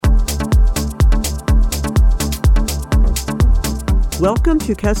Welcome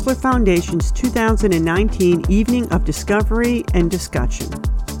to Kessler Foundation's 2019 Evening of Discovery and Discussion,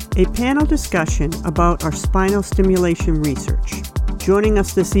 a panel discussion about our spinal stimulation research. Joining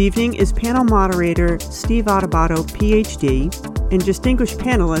us this evening is panel moderator Steve Adubato, PhD, and distinguished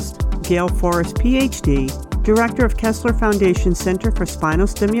panelist Gail Forrest, PhD, Director of Kessler Foundation Center for Spinal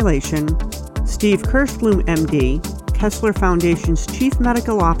Stimulation, Steve Kirschblum, MD, Kessler Foundation's Chief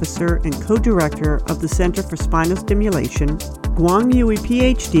Medical Officer and Co-Director of the Center for Spinal Stimulation, Guang Yui,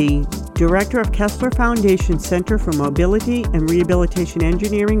 PhD, Director of Kessler Foundation Center for Mobility and Rehabilitation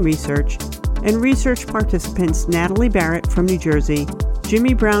Engineering Research, and research participants Natalie Barrett from New Jersey,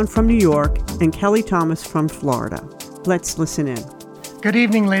 Jimmy Brown from New York, and Kelly Thomas from Florida. Let's listen in. Good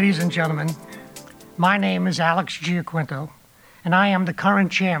evening, ladies and gentlemen. My name is Alex Giaquinto, and I am the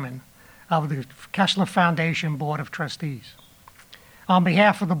current chairman of the Kessler Foundation Board of Trustees. On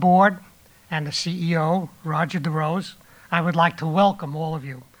behalf of the board and the CEO, Roger DeRose, I would like to welcome all of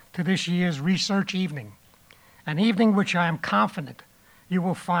you to this year's research evening, an evening which I am confident you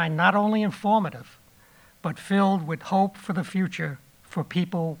will find not only informative, but filled with hope for the future for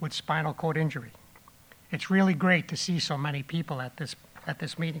people with spinal cord injury. It's really great to see so many people at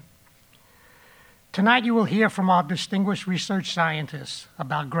this meeting. Tonight you will hear from our distinguished research scientists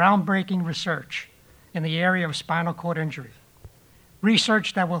about groundbreaking research in the area of spinal cord injury,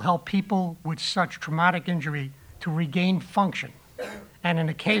 research that will help people with such traumatic injury to regain function, and in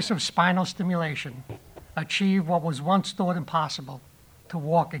the case of spinal stimulation, achieve what was once thought impossible, to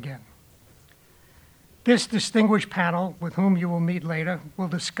walk again. This distinguished panel, with whom you will meet later, will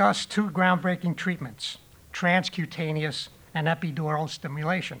discuss two groundbreaking treatments, transcutaneous and epidural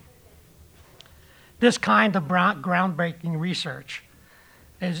stimulation. This kind of groundbreaking research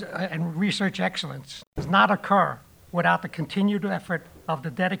and research excellence does not occur without the continued effort of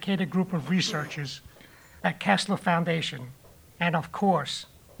the dedicated group of researchers at Kessler Foundation, and of course,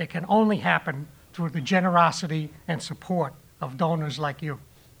 it can only happen through the generosity and support of donors like you.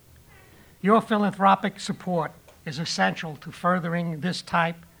 Your philanthropic support is essential to furthering this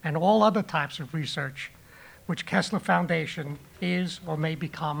type and all other types of research which Kessler Foundation is or may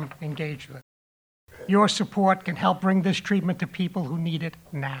become engaged with. Your support can help bring this treatment to people who need it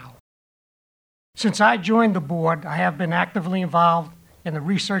now. Since I joined the board, I have been actively involved in the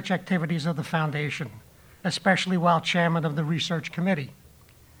research activities of the foundation, especially while chairman of the research committee.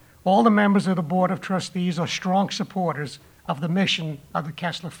 All the members of the board of trustees are strong supporters of the mission of the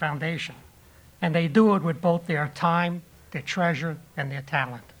Kessler Foundation, and they do it with both their time, their treasure, and their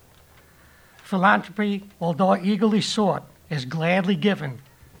talent. Philanthropy, although eagerly sought, is gladly given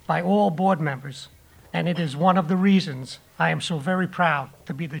by all board members, and it is one of the reasons I am so very proud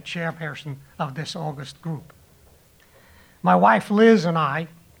to be the chairperson of this august group. My wife Liz and I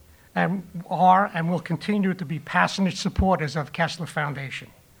are and will continue to be passionate supporters of Kessler Foundation.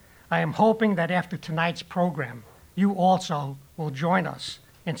 I am hoping that after tonight's program, you also will join us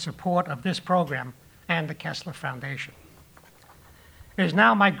in support of this program and the Kessler Foundation. It is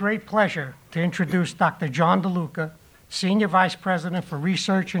now my great pleasure to introduce Dr. John DeLuca, Senior Vice President for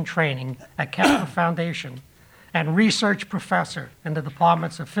Research and Training at Kessler Foundation and Research Professor in the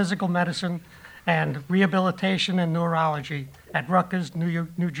Departments of Physical Medicine and Rehabilitation and Neurology at Rutgers,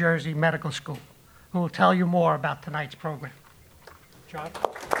 New Jersey Medical School, who will tell you more about tonight's program. John?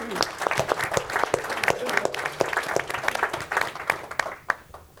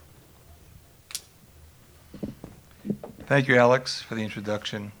 Thank you, Alex, for the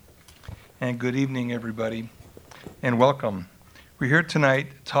introduction. And good evening, everybody, and welcome. We're here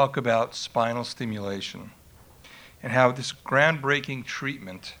tonight to talk about spinal stimulation and how this groundbreaking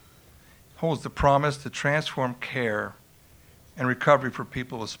treatment holds the promise to transform care and recovery for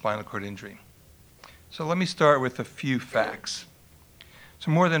people with spinal cord injury. So let me start with a few facts. So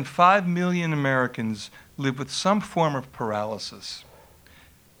more than 5 million Americans live with some form of paralysis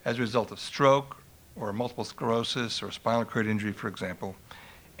as a result of stroke or multiple sclerosis or spinal cord injury, for example,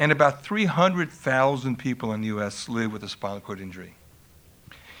 and about 300,000 people in the U.S. live with a spinal cord injury.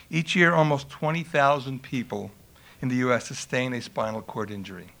 Each year, almost 20,000 people in the U.S. sustain a spinal cord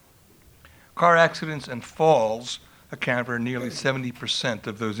injury. Car accidents and falls account for nearly 70%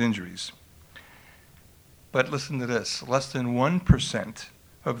 of those injuries. But listen to this, less than 1%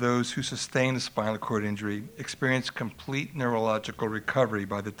 of those who sustain a spinal cord injury experience complete neurological recovery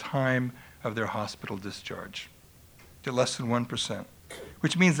by the time of their hospital discharge. To less than 1%,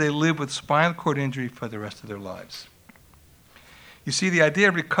 which means they live with spinal cord injury for the rest of their lives. You see, the idea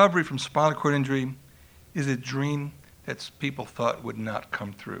of recovery from spinal cord injury is a dream that people thought would not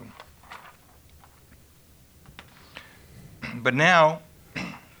come through. But now,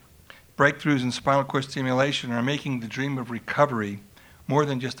 breakthroughs in spinal cord stimulation are making the dream of recovery more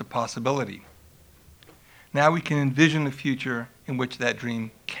than just a possibility. Now we can envision a future in which that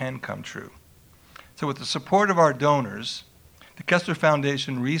dream can come true. So with the support of our donors, the Kessler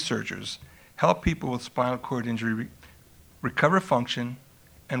Foundation researchers help people with spinal cord injury recover function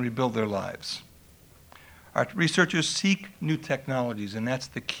and rebuild their lives. Our researchers seek new technologies, and that's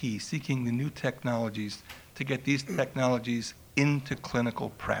the key, seeking the new technologies to get these technologies into clinical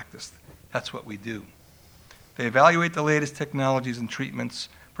practice. That's what we do. They evaluate the latest technologies and treatments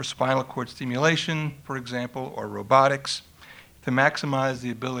for spinal cord stimulation, for example, or robotics, to maximize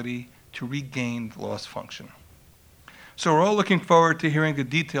the ability to regain lost function. So we're all looking forward to hearing the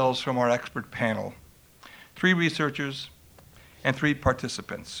details from our expert panel, 3 researchers and 3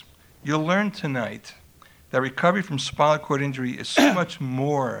 participants. You'll learn tonight that recovery from spinal cord injury is so much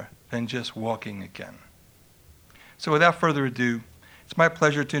more than just walking again. So without further ado, it's my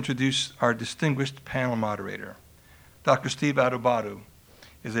pleasure to introduce our distinguished panel moderator. Dr. Steve Adubato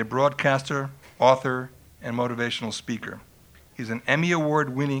is a broadcaster, author, and motivational speaker. He's an Emmy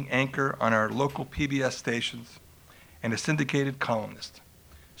Award-winning anchor on our local PBS stations and a syndicated columnist.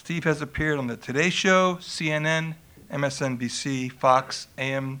 Steve has appeared on the Today Show, CNN, MSNBC, Fox,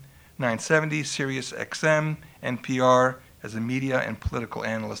 AM 970, Sirius XM, NPR, as a media and political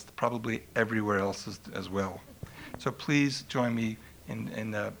analyst, probably everywhere else as well. So please join me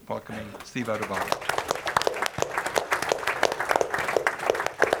in welcoming Steve Adubato.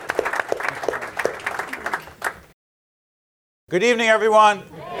 Good evening, everyone.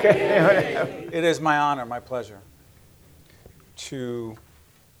 It is my honor, my pleasure, to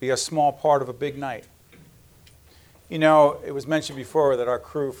be a small part of a big night. You know, it was mentioned before that our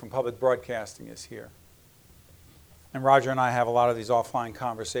crew from public broadcasting is here. And Roger and I have a lot of these offline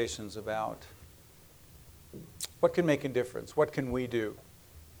conversations about what can make a difference, what can we do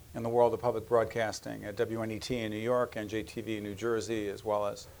in the world of public broadcasting at WNET in New York, NJTV in New Jersey, as well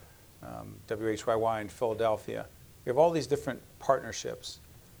as WHYY in Philadelphia. We have all these different partnerships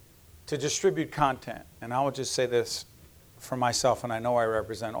to distribute content. And I will just say this for myself, and I know I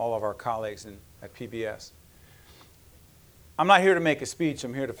represent all of our colleagues at PBS. I'm not here to make a speech.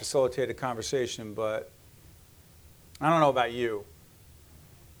 I'm here to facilitate a conversation, but I don't know about you.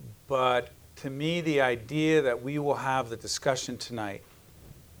 But to me, the idea that we will have the discussion tonight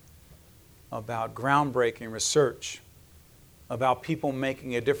about groundbreaking research, about people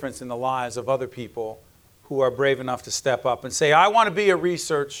making a difference in the lives of other people who are brave enough to step up and say, I want to be a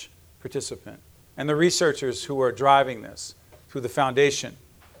research participant. And the researchers who are driving this through the foundation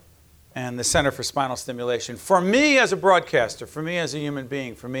and the Center for Spinal Stimulation. For me as a broadcaster, for me as a human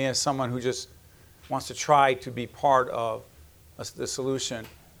being, for me as someone who just wants to try to be part of the solution,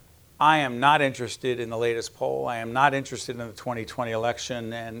 I am not interested in the latest poll. I am not interested in the 2020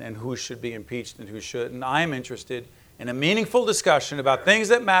 election and who should be impeached and who shouldn't. I am interested in a meaningful discussion about things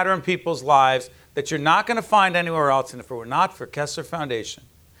that matter in people's lives that you're not going to find anywhere else. And if it were not for Kessler Foundation,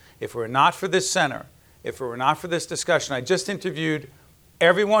 if it were not for this center, if it were not for this discussion, I just interviewed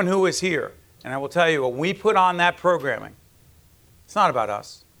everyone who was here. And I will tell you, when we put on that programming, it's not about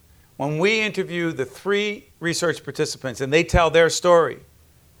us. When we interview the 3 research participants and they tell their story,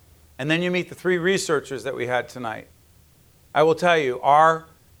 and then you meet the 3 researchers that we had tonight, I will tell you, our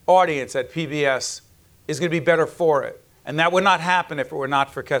audience at PBS is going to be better for it. And that would not happen if it were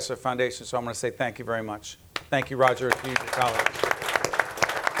not for Kessler Foundation. So I'm going to say thank you very much. Thank you, Roger, to you, your colleagues.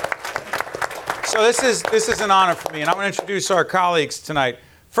 So this is an honor for me, and I want to introduce our colleagues tonight.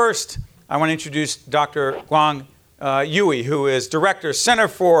 First, I want to introduce Dr. Guang Yui, who is Director, Center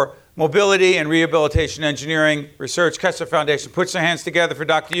for Mobility and Rehabilitation Engineering Research, Kessler Foundation. Put your hands together for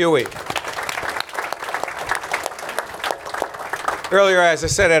Dr. Yui. Earlier, as I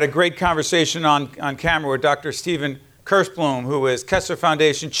said, I had a great conversation on camera with Dr. Stephen Kirschblum, who is Kessler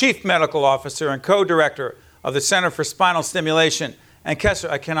Foundation Chief Medical Officer and Co-Director of the Center for Spinal Stimulation. And Kessler,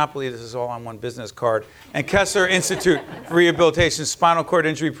 I cannot believe this is all on one business card. And Kessler Institute for Rehabilitation Spinal Cord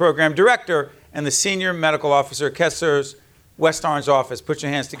Injury Program Director and the Senior Medical Officer at Kessler's West Orange office. Put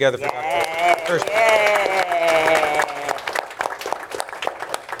your hands together for Dr. Kirschblum.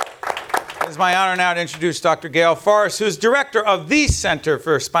 It's my honor now to introduce Dr. Gail Forrest, who's Director of the Center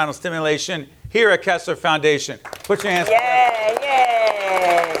for Spinal Stimulation here at Kessler Foundation. Put your hands together.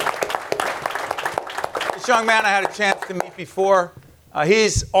 Yay! This young man I had a chance to meet before.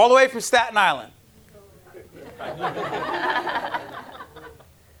 He's all the way from Staten Island.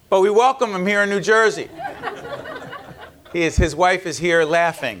 But we welcome him here in New Jersey. His wife is here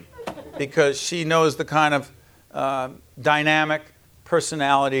laughing because she knows the kind of dynamic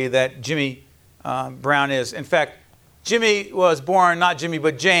personality that Jimmy Brown is. In fact, Jimmy was born, not Jimmy,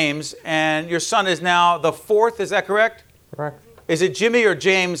 but James, and your son is now the 4th, is that correct? Correct. Is it Jimmy or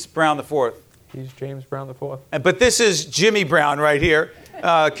James Brown IV? He's James Brown IV. But this is Jimmy Brown right here,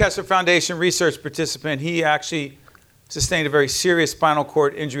 Kessler Foundation research participant. He actually sustained a very serious spinal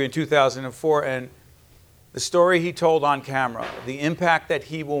cord injury in 2004, and the story he told on camera, the impact that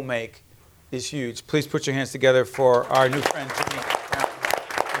he will make is huge. Please put your hands together for our new friend, Jimmy Brown.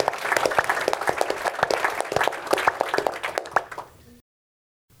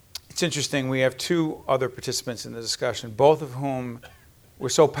 It's interesting, we have two other participants in the discussion, both of whom were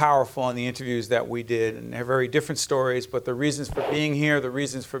so powerful in the interviews that we did, and they're very different stories, but the reasons for being here, the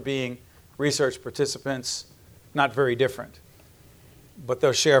reasons for being research participants, not very different. But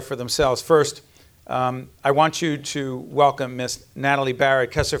they'll share for themselves. First, I want you to welcome Miss Natalie Barrett,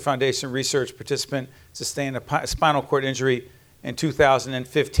 Kessler Foundation research participant, sustained a spinal cord injury in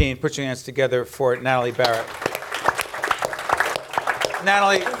 2015. Put your hands together for Natalie Barrett.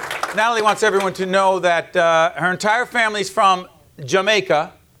 Natalie wants everyone to know that her entire family's from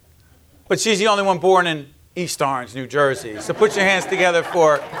Jamaica, but she's the only one born in East Orange, New Jersey. So put your hands together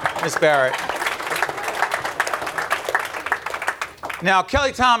for Miss Barrett. Now,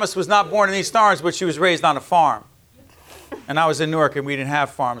 Kelly Thomas was not born in East Orange, but she was raised on a farm. And I was in Newark, and we didn't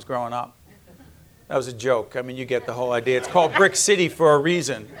have farms growing up. That was a joke. I mean, you get the whole idea. It's called Brick City for a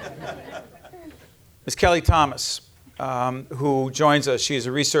reason. Miss Kelly Thomas, who joins us, she is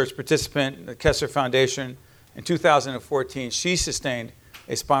a research participant at the Kessler Foundation. In 2014, she sustained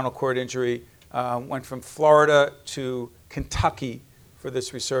a spinal cord injury, went from Florida to Kentucky for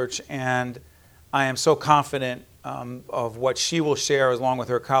this research, and I am so confident of what she will share along with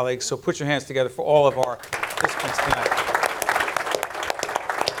her colleagues. So put your hands together for all of our participants tonight.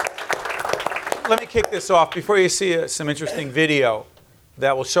 Let me kick this off before you see some interesting video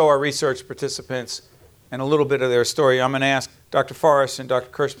that will show our research participants and a little bit of their story. I'm going to ask Dr. Forrest and Dr.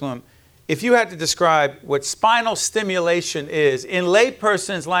 Kirschblum, if you had to describe what spinal stimulation is in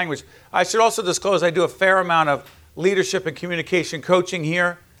layperson's language. I should also disclose I do a fair amount of leadership and communication coaching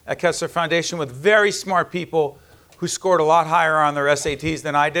here at Kessler Foundation with very smart people who scored a lot higher on their SATs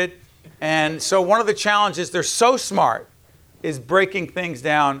than I did. And so one of the challenges, they're so smart, is breaking things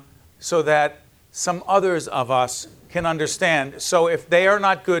down so that some others of us can understand. So if they are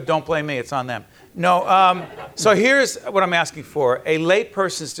not good, don't blame me, it's on them. No, so here's what I'm asking for, a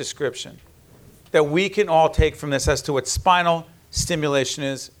layperson's description that we can all take from this as to what spinal stimulation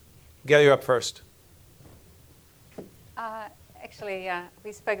is. Gail, you're up first. Actually,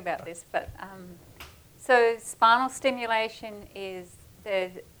 we spoke about this, but so spinal stimulation is, you're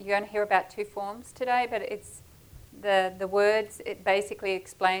going to hear about two forms today, but it's the words, it basically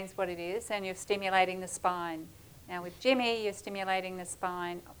explains what it is, and you're stimulating the spine. Now with Jimmy, you're stimulating the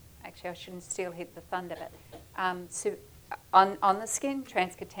spine. Actually, I shouldn't still hit the thunder, but so on the skin,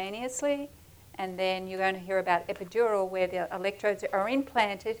 transcutaneously, and then you're going to hear about epidural, where the electrodes are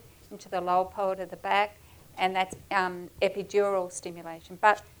implanted into the lower part of the back, and that's epidural stimulation.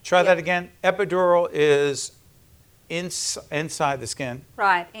 But try that again. Epidural is inside the skin.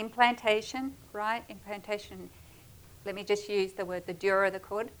 Right, implantation, right? Implantation. Let me just use the word, the dura of the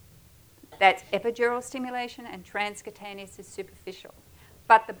cord. That's epidural stimulation, and transcutaneous is superficial.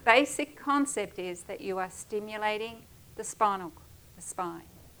 But the basic concept is that you are stimulating the spine, the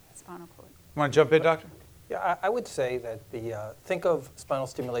spinal cord. Want to jump in, doctor? Yeah, I would say that think of spinal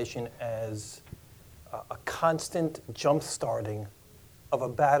stimulation as a constant jump starting of a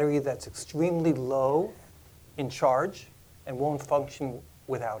battery that's extremely low in charge and won't function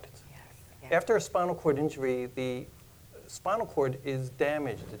without it. Yes. Yeah. After a spinal cord injury, the spinal cord is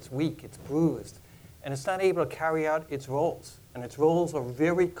damaged, it's weak, it's bruised, and it's not able to carry out its roles. And its roles are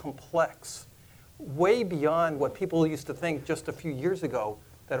very complex, way beyond what people used to think just a few years ago,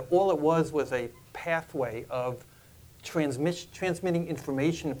 that all it was a pathway of transmitting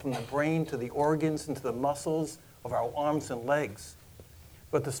information from the brain to the organs and to the muscles of our arms and legs.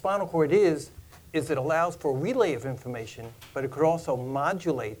 What the spinal cord is it allows for a relay of information, but it could also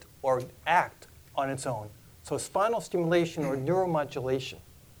modulate or act on its own. So spinal stimulation or neuromodulation.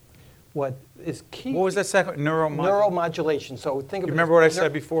 What is key? What was that second? Neuromodulation. So think of you remember what I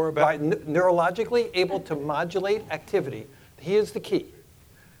said before about? Right, neurologically able to modulate activity. Here's the key.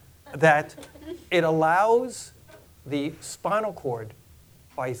 That it allows the spinal cord,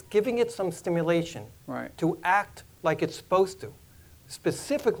 by giving it some stimulation, right, to act like it's supposed to.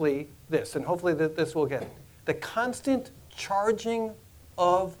 Specifically this, and hopefully this will get it. The constant charging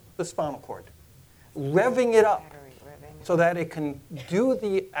of the spinal cord. Revving it up so that it can do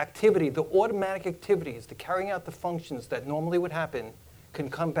the activity, the automatic activities, the carrying out the functions that normally would happen, can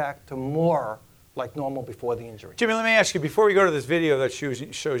come back to more like normal before the injury. Jimmy, let me ask you, before we go to this video that shows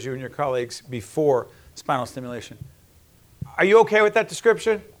you and your colleagues before spinal stimulation, Are you okay with that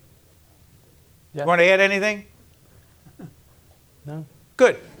description? Yeah. You want to add anything? No.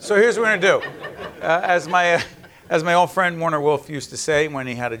 Good. So here's what we're going to do. As my old friend Warner Wolf used to say when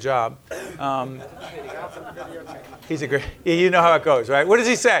he had a job, he's a great, you know how it goes, right? What does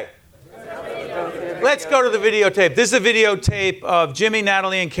he say? Let's go to the videotape. This is a videotape of Jimmy,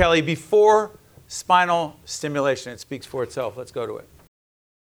 Natalie, and Kelly before spinal stimulation. It speaks for itself. Let's go to it.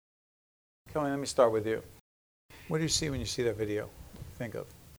 Kelly, let me start with you. What do you see when you see that video? Think of.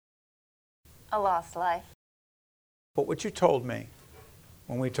 A lost life. But what you told me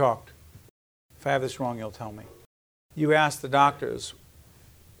when we talked, if I have this wrong, you'll tell me. You asked the doctors,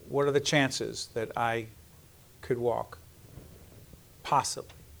 what are the chances that I could walk?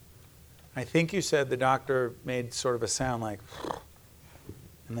 Possibly. I think you said the doctor made sort of a sound like,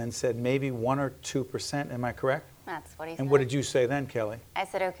 and then said maybe 1 or 2%. Am I correct? That's what he said. And what did you say then, Kelly? I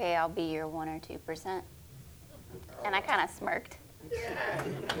said, okay, I'll be your 1 or 2%. And I kind of smirked.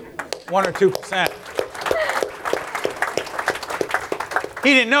 1 or 2%.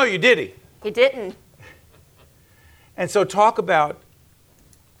 He didn't know you, did he? He didn't. And so talk about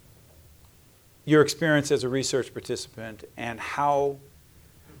your experience as a research participant and how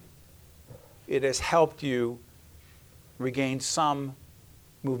it has helped you regain some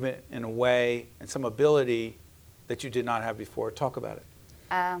movement in a way and some ability that you did not have before. Talk about it.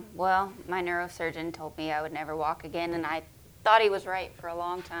 Well, my neurosurgeon told me I would never walk again, and I thought he was right for a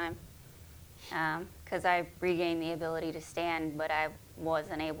long time because I regained the ability to stand, but I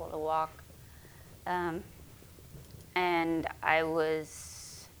wasn't able to walk. And I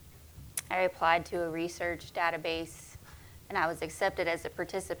applied to a research database, and I was accepted as a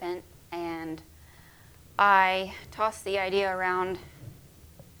participant, and I tossed the idea around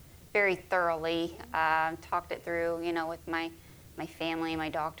very thoroughly, talked it through, with my family, my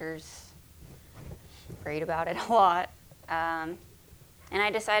doctors, prayed about it a lot. And I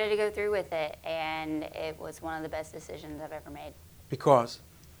decided to go through with it, and it was one of the best decisions I've ever made. Because?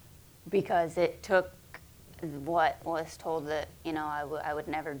 Because it took what was told that, I would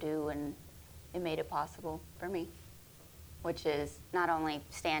never do, and it made it possible for me, which is not only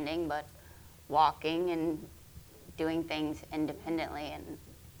standing, but walking and doing things independently and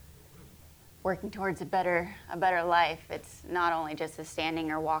working towards a better life. It's not only just the standing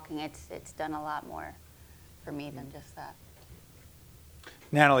or walking, it's done a lot more for me than just that.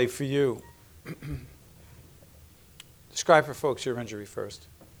 Natalie, for you, describe for folks your injury first.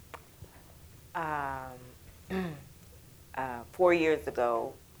 4 years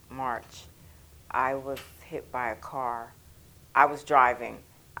ago, March, I was hit by a car. I was driving.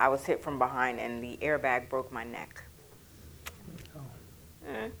 I was hit from behind, and the airbag broke my neck.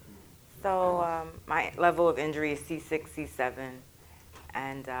 So my level of injury is C6, C7,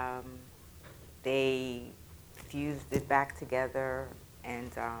 and they fused it back together.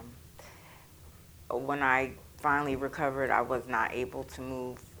 And when I finally recovered, I was not able to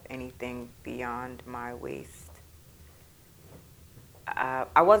move anything beyond my waist.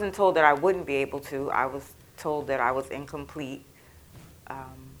 I wasn't told that I wouldn't be able to. I was told that I was incomplete,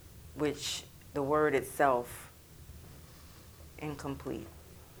 which the word itself, incomplete.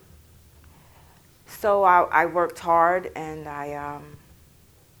 So I worked hard, and I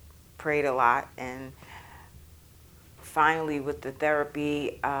prayed a lot, and finally with the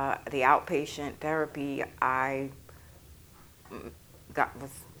therapy, the outpatient therapy, I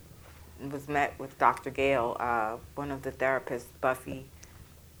was met with Dr. Gale. One of the therapists, Buffy,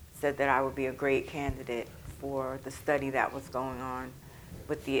 said that I would be a great candidate for the study that was going on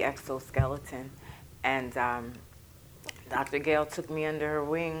with the exoskeleton. And Dr. Gale took me under her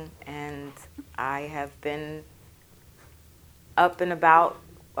wing, and I have been up and about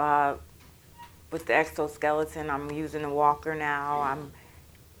with the exoskeleton. I'm using a walker now.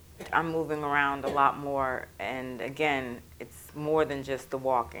 I'm moving around a lot more, and again, it's more than just the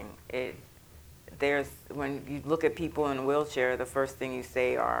walking. When you look at people in a wheelchair, the first thing you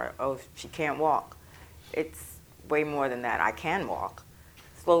say are, "Oh, she can't walk." It's way more than that. I can walk,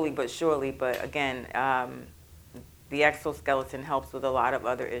 slowly but surely, but again, the exoskeleton helps with a lot of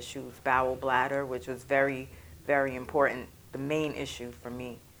other issues, bowel, bladder, which was very, very important, the main issue for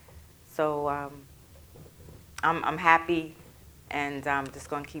me. So I'm happy, and I'm just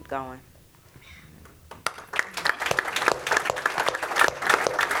going to keep going.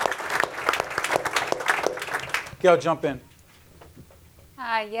 Gail, jump in.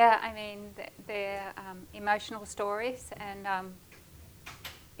 Yeah, I mean, they're emotional stories, and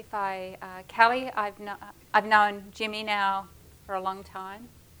Kelly, I've known Jimmy now for a long time,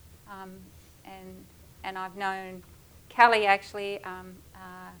 and I've known Kelly actually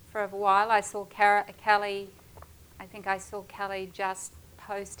for a while. I saw Kelly, I think I saw Kelly just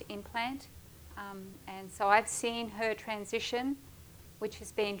post-implant. And so I've seen her transition, which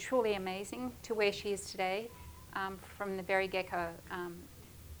has been truly amazing, to where she is today from the very get-go.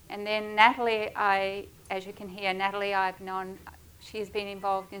 And then Natalie, as you can hear, Natalie I've known, she's been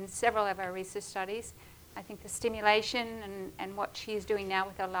involved in several of our research studies. I think the stimulation and what she is doing now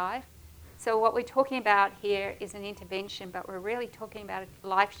with her life. So what we're talking about here is an intervention, but we're really talking about a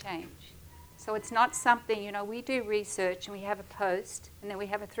life change. So it's not something, we do research and we have a post and then we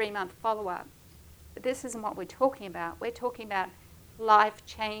have a 3-month follow-up. But this isn't what we're talking about. We're talking about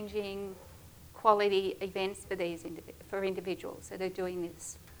life-changing quality events for individuals that are doing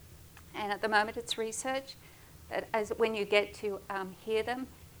this. And at the moment it's research, but when you get to hear them,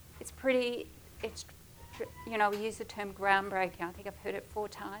 we use the term groundbreaking. I think I've heard it 4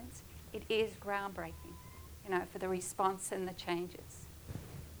 times. It is groundbreaking, for the response and the changes.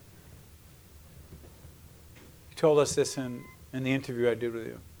 You told us this in the interview I did with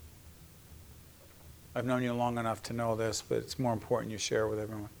you. I've known you long enough to know this, but it's more important you share with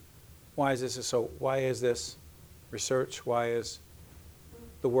everyone. Why is this research? Why is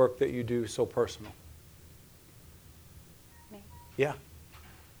the work that you do so personal? Me? Yeah.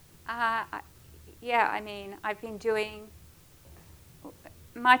 I've been doing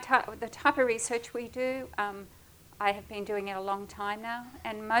the type of research we do. I have been doing it a long time now,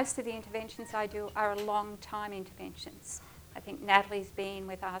 and most of the interventions I do are long-time interventions. I think Natalie's been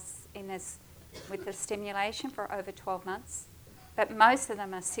with us with the stimulation for over 12 months, but most of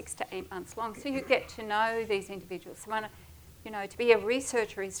them are 6 to 8 months long. So you get to know these individuals. To be a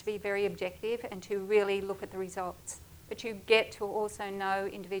researcher is to be very objective and to really look at the results. But you get to also know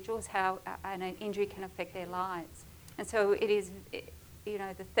individuals, how an injury can affect their lives. And so it is, the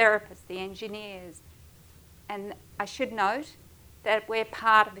therapists, the engineers. And I should note that we're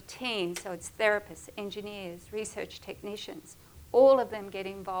part of a team, so it's therapists, engineers, research technicians. All of them get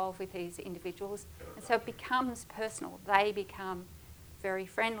involved with these individuals. And so it becomes personal. They become very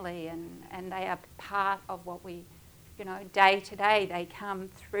friendly and they are part of what we, day to day, they come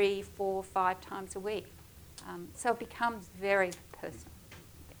 3, 4, 5 times a week. So it becomes very personal.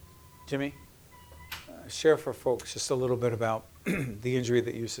 Jimmy, share for folks just a little bit about the injury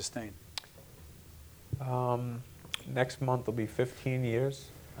that you sustained. Next month will be 15 years.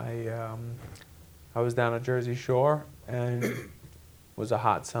 I was down at Jersey Shore, and it was a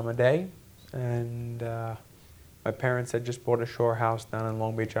hot summer day, and my parents had just bought a shore house down in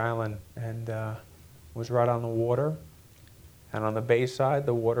Long Beach Island, and was right on the water. And on the bay side,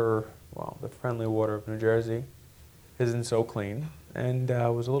 the water, the friendly water of New Jersey isn't so clean, and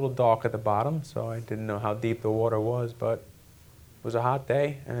it was a little dark at the bottom, so I didn't know how deep the water was, but it was a hot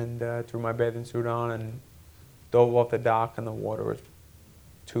day, and threw my bathing suit on and dove off the dock, and the water was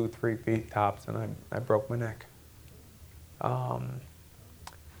 2-3 feet tops, and I broke my neck. I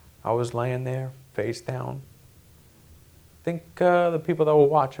was laying there, face down. I think the people that were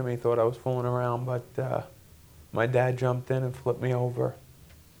watching me thought I was fooling around, but my dad jumped in and flipped me over.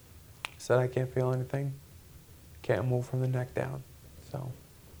 Said, I can't feel anything. Can't move from the neck down. So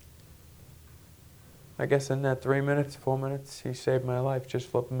I guess in that 3 minutes, 4 minutes, he saved my life, just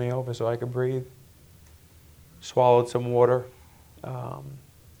flipping me over so I could breathe. Swallowed some water,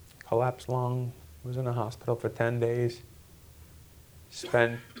 collapsed lung, was in a hospital for 10 days.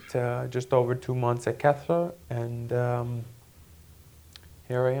 Spent just over 2 months at Kessler, and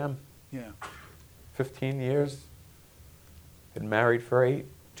here I am. Yeah. 15 years, been married for 8,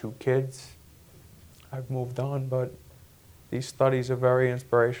 2 kids. I've moved on, but these studies are very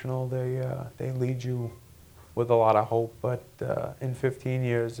inspirational. They lead you with a lot of hope, but in 15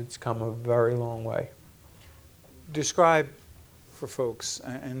 years, it's come a very long way. Describe for folks,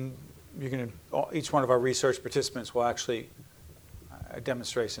 and each one of our research participants will actually, a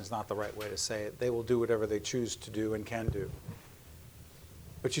demonstration is not the right way to say it. They will do whatever they choose to do and can do.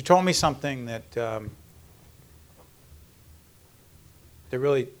 But you told me something that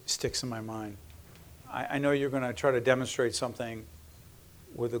really sticks in my mind. I know you're going to try to demonstrate something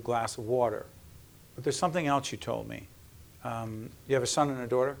with a glass of water, but there's something else you told me. You have a son and a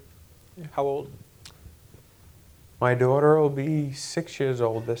daughter? Yeah. How old? My daughter will be 6 years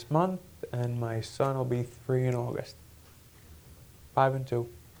old this month, and my son will be 3 in August. 5 and 2.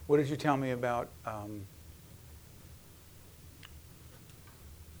 What did you tell me about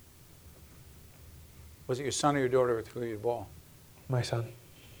was it your son or your daughter who threw you the ball? My son.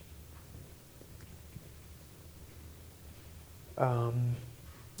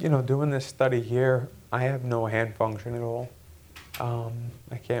 Doing this study here, I have no hand function at all.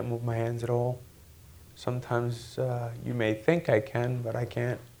 I can't move my hands at all. Sometimes you may think I can, but I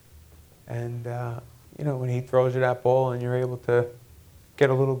can't. And, when he throws you that ball and you're able to get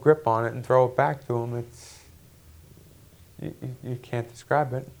a little grip on it and throw it back to him, you can't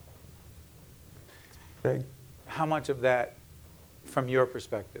describe it. It's big. How much of that, from your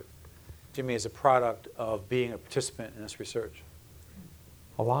perspective, Jimmy, is a product of being a participant in this research?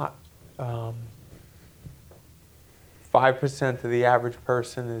 A lot. 5% of the average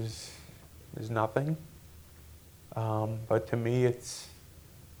person is nothing. But to me, it's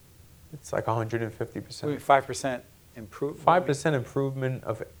like 150%. 5% improvement? 5% improvement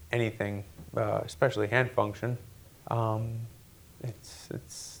of anything, especially hand function.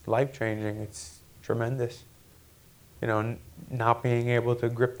 It's life-changing. It's tremendous. Not being able to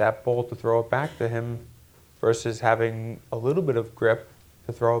grip that ball to throw it back to him versus having a little bit of grip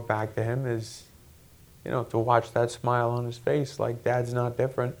to throw it back to him is, to watch that smile on his face like Dad's not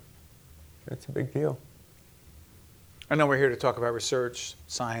different. It's a big deal. I know we're here to talk about research,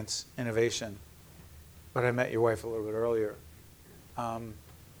 science, innovation, but I met your wife a little bit earlier.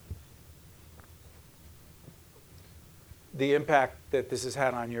 The impact that this has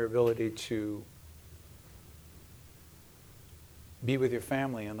had on your ability to be with your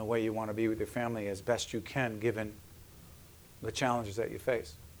family in the way you want to be with your family as best you can, given the challenges that you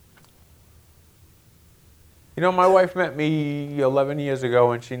face. My wife met me 11 years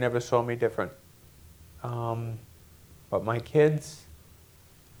ago and she never saw me different. But my kids,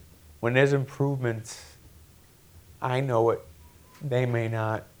 when there's improvements, I know it. They may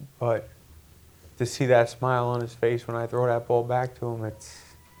not, but to see that smile on his face when I throw that ball back to him,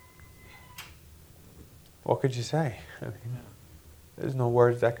 what could you say? There's no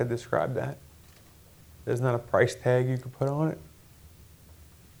words that could describe that. There's not a price tag you could put on it.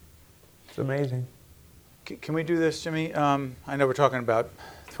 It's amazing. Can we do this, Jimmy? I know we're talking about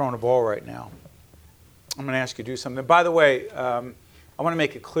throwing a ball right now. I'm going to ask you to do something. By the way, I want to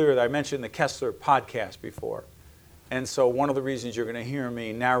make it clear that I mentioned the Kessler podcast before. And so one of the reasons you're going to hear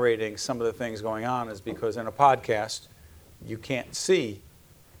me narrating some of the things going on is because in a podcast, you can't see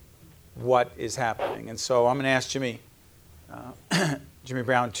what is happening. And so I'm going to ask Jimmy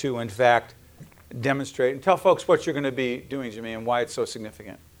Brown to, in fact, demonstrate and tell folks what you're going to be doing, Jimmy, and why it's so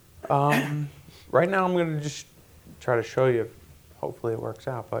significant. Right now I'm going to just try to show you, hopefully it works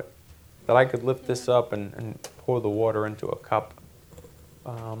out, but that I could lift this up and pour the water into a cup.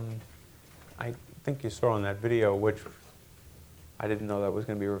 I think you saw in that video, which I didn't know that was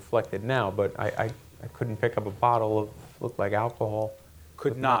going to be reflected now, but I couldn't pick up a bottle of, looked like alcohol.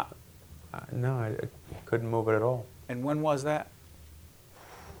 Could not? No, I couldn't move it at all. And when was that?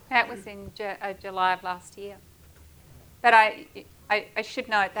 That was in July of last year. But I should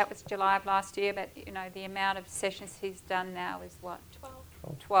note that was July of last year, but the amount of sessions he's done now is what?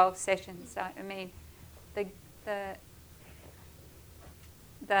 12 sessions. So, I mean, the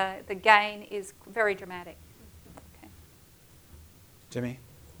gain is very dramatic. Okay. Jimmy?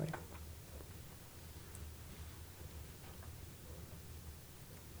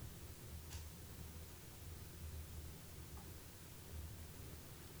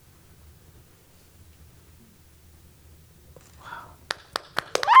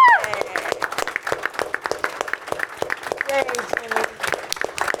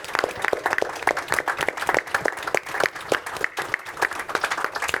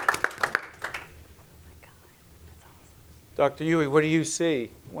 Dr. Yui, what do you see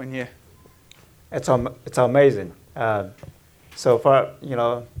when you? It's amazing. So for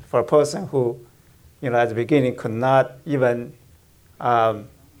a person who, at the beginning could not even,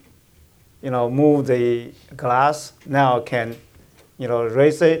 move the glass, now can,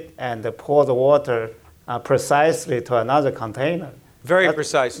 raise it and pour the water precisely to another container. Very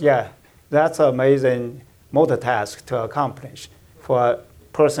precisely. Yeah, that's an amazing motor task to accomplish for a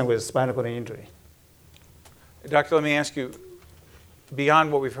person with spinal cord injury. Doctor, let me ask you,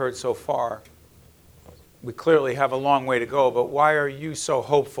 beyond what we've heard so far, we clearly have a long way to go, but why are you so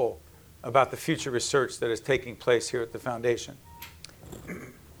hopeful about the future research that is taking place here at the Foundation?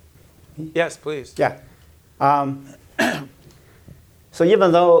 Yes, please. Yeah. So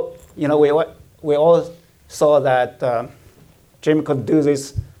even though, we all saw that Jim could do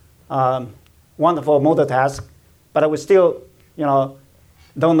this wonderful motor task, but we still, don't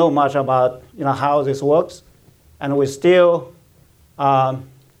know much about, how this works. And we still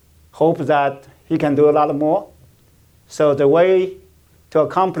hope that he can do a lot more. So the way to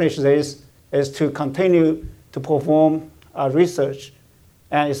accomplish this is to continue to perform research,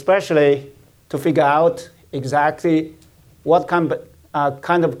 and especially to figure out exactly what kind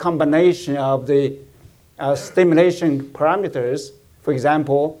of combination of the stimulation parameters, for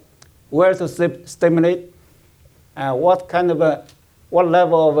example, where to stimulate, what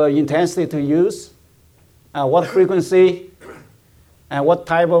level of intensity to use, what frequency, and what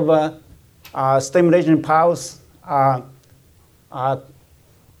type of stimulation pulse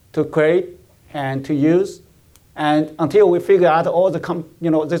to create and to use. And until we figure out all the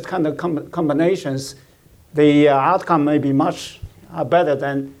this kind of combinations, the outcome may be much better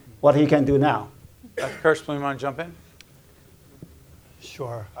than what he can do now. Dr. Kirschblum, you want to jump in?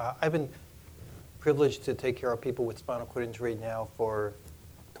 Sure. I've been privileged to take care of people with spinal cord injury now for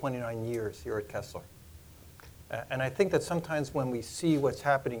 29 years here at Kessler. And I think that sometimes when we see what's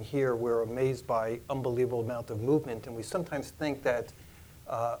happening here, we're amazed by unbelievable amount of movement, and we sometimes think that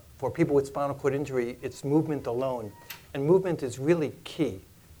for people with spinal cord injury, it's movement alone. And movement is really key.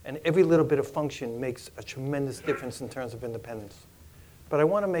 And every little bit of function makes a tremendous difference in terms of independence. But I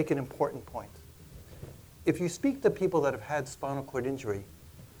want to make an important point. If you speak to people that have had spinal cord injury,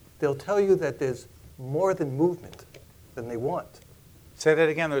 they'll tell you that there's more than movement than they want. Say that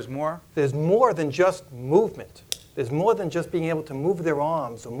again, there's more? There's more than just movement. There's more than just being able to move their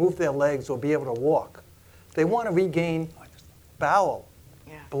arms or move their legs or be able to walk. They want to regain bowel,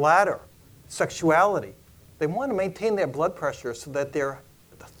 bladder, sexuality. They want to maintain their blood pressure so that the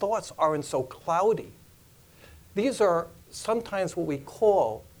thoughts aren't so cloudy. These are sometimes what we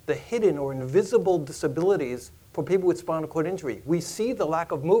call the hidden or invisible disabilities for people with spinal cord injury. We see the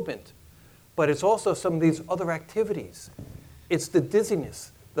lack of movement, but it's also some of these other activities. It's the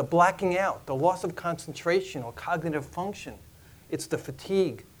dizziness, the blacking out, the loss of concentration or cognitive function. It's the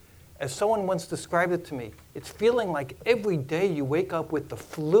fatigue. As someone once described it to me, it's feeling like every day you wake up with the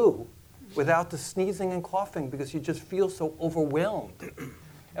flu without the sneezing and coughing because you just feel so overwhelmed.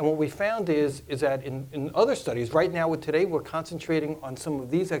 And what we found is that in other studies, right now with today, we're concentrating on some of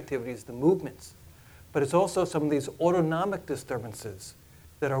these activities, the movements. But it's also some of these autonomic disturbances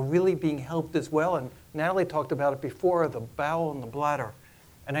that are really being helped as well. And Natalie talked about it before, the bowel and the bladder.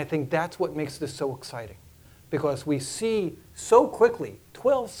 And I think that's what makes this so exciting. Because we see so quickly,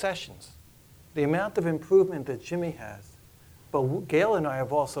 12 sessions, the amount of improvement that Jimmy has. But Gail and I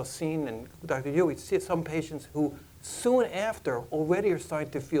have also seen, and Dr. Yu, we see some patients who soon after already are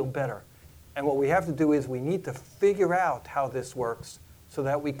starting to feel better. And what we have to do is we need to figure out how this works so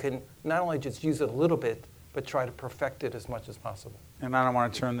that we can not only just use it a little bit, but try to perfect it as much as possible. And I don't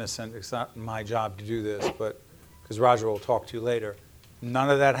want to turn this in, it's not my job to do this, but because Roger will talk to you later. None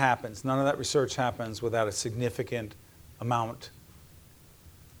of that happens, none of that research happens without a significant amount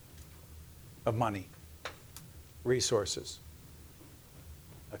of money, resources,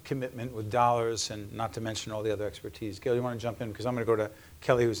 a commitment with dollars, and not to mention all the other expertise. Gail, you want to jump in? Because I'm going to go to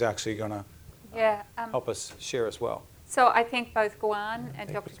Kelly, who's actually going to help us share as well. So I think both Guan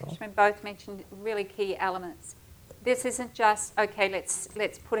and Dr. Cushman both mentioned really key elements. This isn't just, okay, let's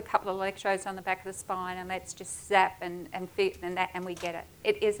put a couple of electrodes on the back of the spine and let's just zap and we get it.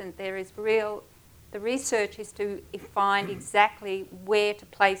 It isn't. There is the research is to find exactly where to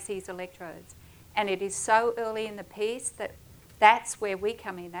place these electrodes. And it is so early in the piece that's where we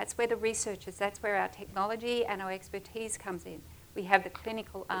come in. That's where the researchers, that's where our technology and our expertise comes in. We have the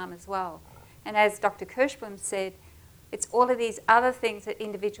clinical arm as well. And as Dr. Kirschblum said, it's all of these other things that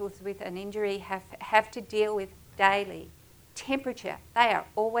individuals with an injury have to deal with daily. Temperature, they are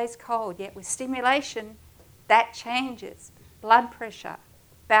always cold, yet with stimulation, that changes. Blood pressure,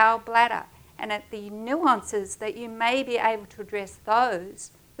 bowel, bladder, and at the nuances that you may be able to address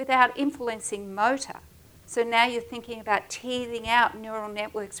those without influencing motor. So now you're thinking about teasing out neural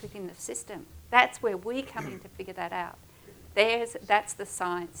networks within the system. That's where we come in to figure that out. That's the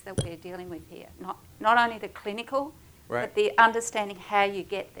science that we're dealing with here. Not only the clinical, but the understanding how you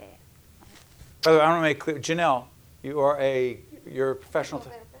get there. By the way, I want to make clear, Janelle, you're a professional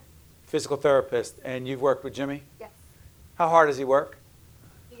physical therapist, and you've worked with Jimmy? Yes. How hard does he work?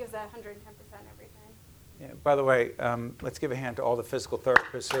 He gives 110% every time. Yeah, by the way, let's give a hand to all the physical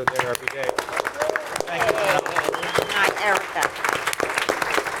therapists who are there every day. Thank you, Janelle. Erica.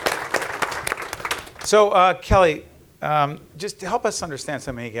 So, Kelly, just to help us understand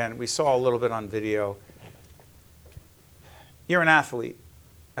something again, we saw a little bit on video. You're an athlete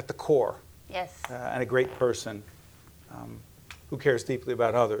at the core. Yes. And a great person who cares deeply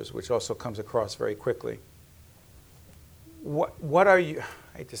about others, which also comes across very quickly. What are you,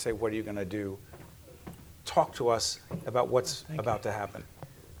 I hate to say, what are you going to do? Talk to us about what's about to happen.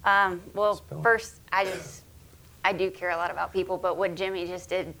 Well, first, I do care a lot about people, but what Jimmy just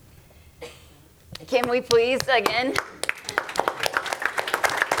did, can we please, again?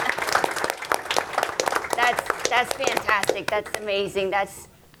 That's fantastic. That's amazing.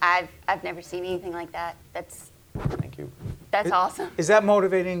 I've never seen anything like that. Thank you. That's awesome. Is that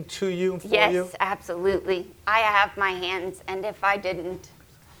motivating to you and for you? Yes, absolutely. I have my hands, and if I didn't,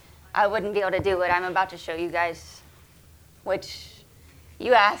 I wouldn't be able to do what I'm about to show you guys, which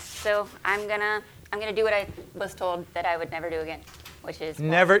you asked. So I'm gonna do what I was told that I would never do again, which is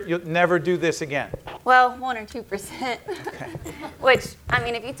You'll never do this again. well, 1 or 2%. Which, I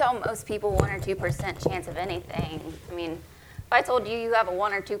mean, if you tell most people 1 or 2% chance of anything, I mean, if I told you you have a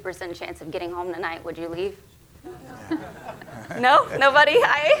 1 or 2% chance of getting home tonight, would you leave? No, nobody.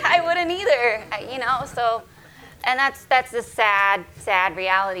 I wouldn't either. So, and that's the sad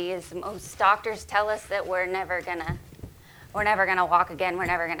reality is most doctors tell us that we're never gonna walk again. We're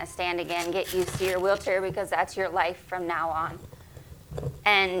never gonna stand again. Get used to your wheelchair because that's your life from now on.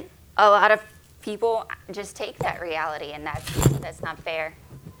 And a lot of people just take that reality, and that's not fair.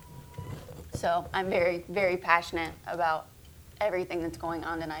 So I'm very, very passionate about everything that's going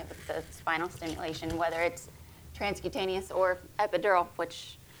on tonight with the spinal stimulation, whether it's transcutaneous or epidural,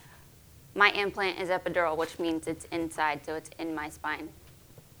 which my implant is epidural, which means it's inside, so it's in my spine.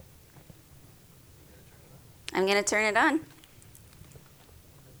 I'm going to turn it on.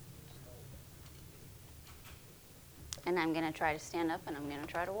 And I'm going to try to stand up, and I'm going to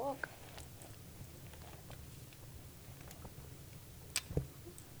try to walk.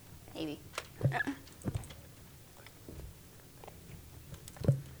 Maybe.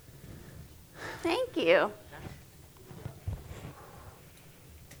 Thank you.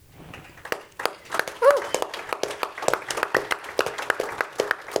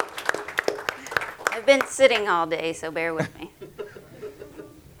 I've been sitting all day, so bear with me.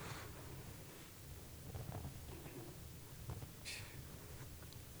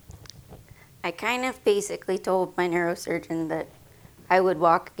 I kind of basically told my neurosurgeon that I would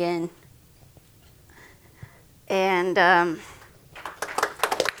walk again. And I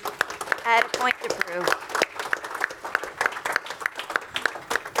had a point to prove.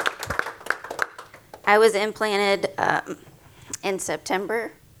 I was implanted in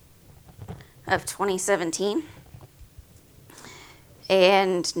September of 2017,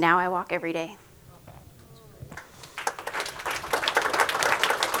 and now I walk every day.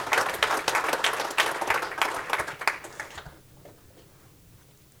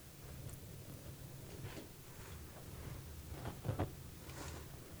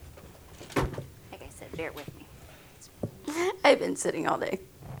 Like I said, bear with me. I've been sitting all day.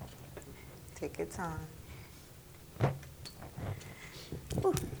 Take your time.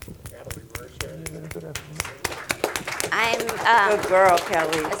 I'm Good girl,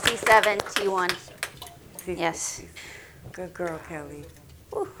 Kelly. a C7, T1. Yes. Good girl, Kelly.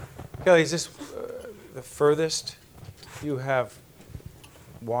 Kelly, is this the furthest you have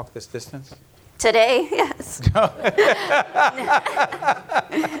walked this distance? Today, yes.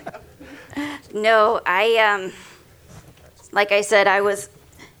 No, like I said, I was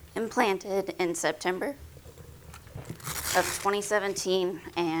implanted in September of 2017,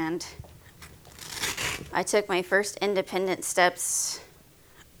 and I took my first independent steps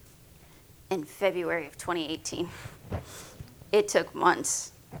in February of 2018. It took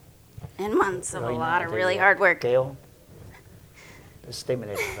months and months of a lot of really hard work. Gail, the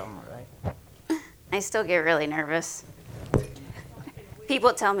stimulator's on, right? I still get really nervous.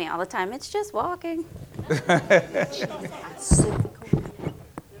 People tell me all the time, it's just walking.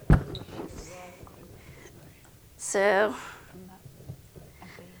 So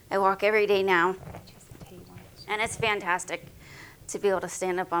I walk every day now, and it's fantastic to be able to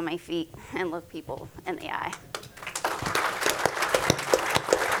stand up on my feet and look people in the eye.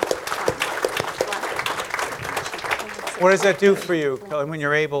 What does that do for you, Kelly, when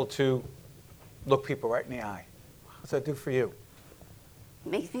you're able to look people right in the eye? What does that do for you?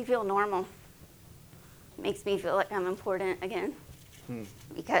 It makes me feel normal. It makes me feel like I'm important again.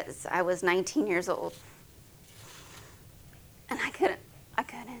 Because I was 19 years old. And I couldn't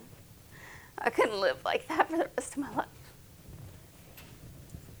live like that for the rest of my life.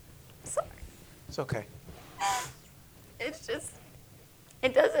 Sorry. It's okay. It's just,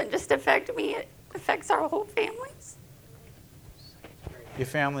 it doesn't just affect me, it affects our whole families. Your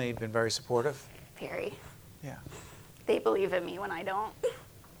family been very supportive? Very. Yeah. They believe in me when I don't.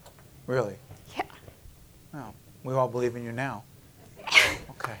 Really? Yeah. Well, we all believe in you now.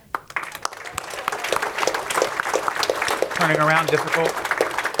 Okay. Turning around difficult?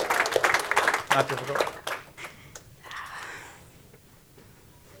 Not difficult?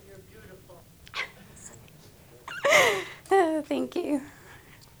 Thank you.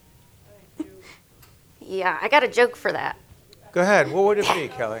 Yeah, I got a joke for that. Go ahead. What would it be,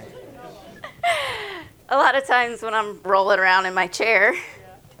 Kelly? A lot of times when I'm rolling around in my chair,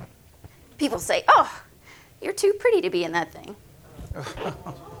 people say, "Oh, you're too pretty to be in that thing."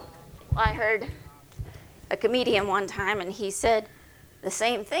 Well, I heard a comedian one time, and he said, the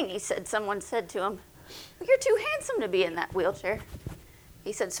same thing. He said, someone said to him, "Well, you're too handsome to be in that wheelchair."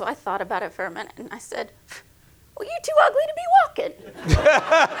 He said, so I thought about it for a minute, and I said, "Well, you're too ugly to be walking."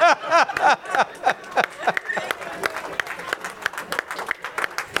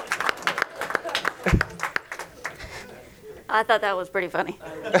 I thought that was pretty funny.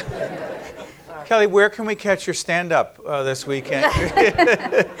 Kelly, where can we catch your stand-up this weekend?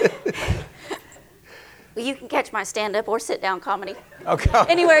 Well, you can catch my stand-up or sit-down comedy Okay.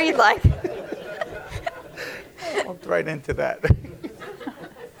 anywhere you'd like. Walked right into that.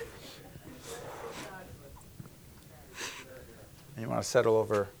 You want to settle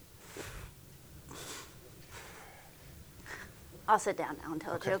over? I'll sit down now and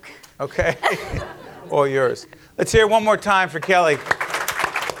tell a joke. Okay. All yours. Let's hear it one more time for Kelly.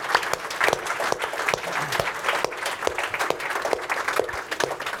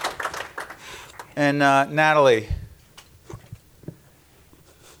 And Natalie.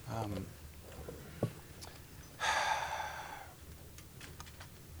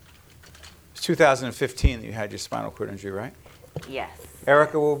 It's 2015 that you had your spinal cord injury, right? Yes.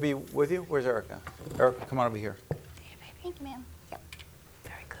 Erica will be with you. Where's Erica? Erica, come on over here. Thank you, ma'am.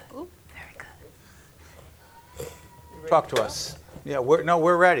 Very good. Ooh, very good. Talk to us. Yeah,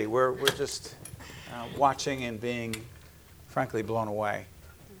 we're ready. We're just watching and being, frankly, blown away.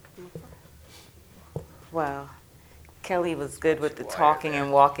 Well, Kelly was good with the talking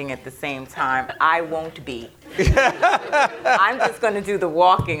and walking at the same time. I won't be. I'm just going to do the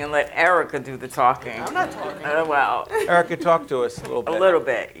walking and let Erica do the talking. I'm not talking. Well, Erica, talk to us a little bit. a little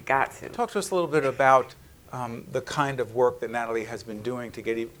bit. You got to. Talk to us a little bit about the kind of work that Natalie has been doing to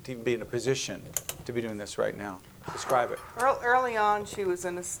be in a position to be doing this right now. Describe it. Early on, she was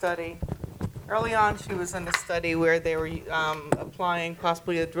in a study. Where they were applying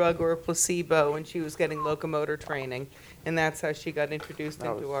possibly a drug or a placebo, and she was getting locomotor training, and that's how she got introduced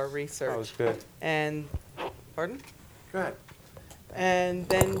into our research. That was good. And, pardon? Go ahead. And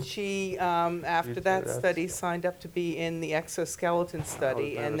then she, after that study, signed up to be in the exoskeleton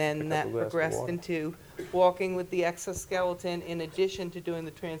study, and then that progressed into walking with the exoskeleton in addition to doing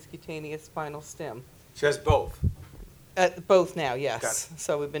the transcutaneous spinal stim. She has both. Both now, yes. Got it.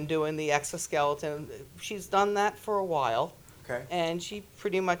 So we've been doing the exoskeleton. She's done that for a while, Okay. and she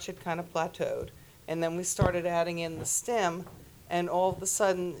pretty much had kind of plateaued. And then we started adding in the stim, and all of a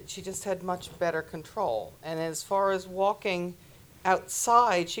sudden, she just had much better control. And as far as walking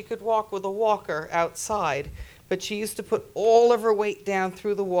outside, she could walk with a walker outside, but she used to put all of her weight down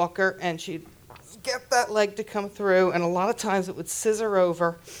through the walker, and she'd get that leg to come through, and a lot of times it would scissor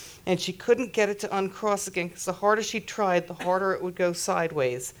over, and she couldn't get it to uncross again, because the harder she tried, the harder it would go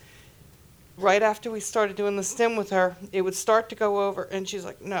sideways. Right after we started doing the stim with her, it would start to go over, and she's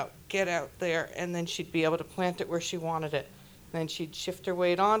like, "No, get out there," and then she'd be able to plant it where she wanted it. Then she'd shift her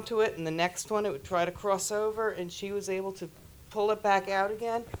weight onto it, and the next one it would try to cross over, and she was able to pull it back out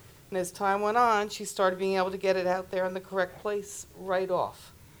again. And as time went on, she started being able to get it out there in the correct place right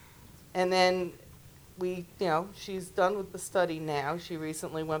off. And then she's done with the study now. She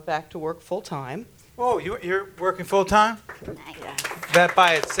recently went back to work full time. Whoa, you're working full time? Nice. That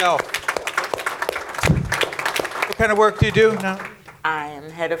by itself. What kind of work do you do now? I am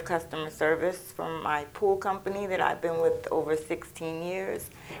head of customer service from my pool company that I've been with over 16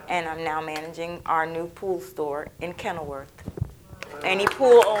 years, and I'm now managing our new pool store in Kenilworth. Any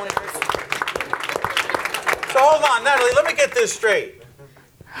pool owners? So hold on, Natalie, let me get this straight.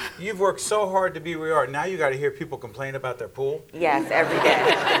 You've worked so hard to be where you are. Now you got to hear people complain about their pool? Yes, every day.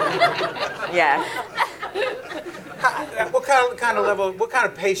 Yes. What kind of level, what kind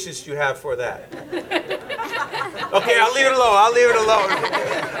of patience do you have for that? Okay, I'll leave it alone.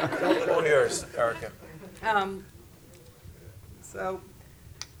 All yours, Erica.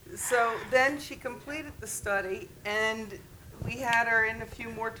 So then she completed the study, and we had her in a few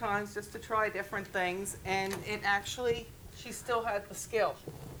more times just to try different things, and she still had the skill.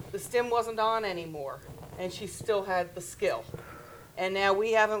 The stim wasn't on anymore, and she still had the skill. And now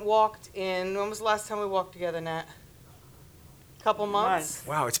we haven't walked when was the last time we walked together, Nat? Couple months?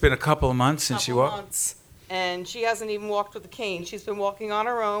 Wow, it's been a couple of months since you walked. Months. And she hasn't even walked with a cane. She's been walking on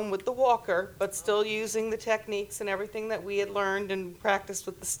her own with the walker, but still using the techniques and everything that we had learned and practiced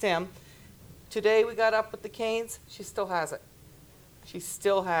with the stim. Today we got up with the canes. She still has it. She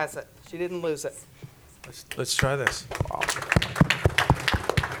still has it. She didn't lose it. Let's try this. Wow.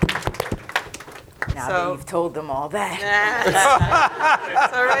 Now that you've told them all that.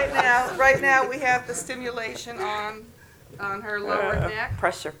 So right now we have the stimulation on her lower neck.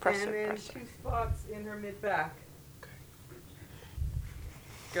 Pressure. And then 2 spots in her mid-back.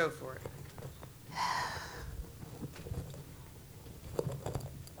 Go for it.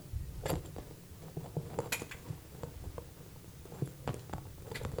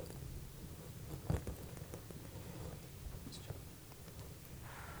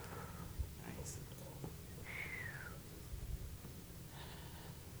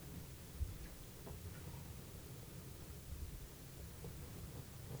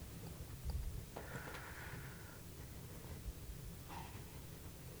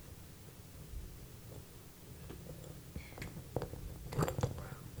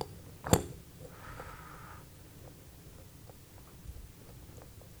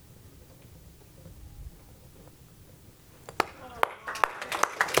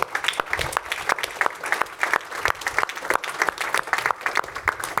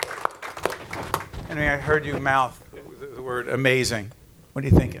 Henry, I heard you mouth the word amazing. What are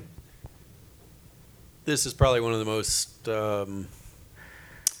you thinking? This is probably one of the most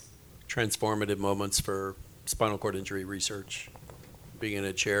transformative moments for spinal cord injury research. Being in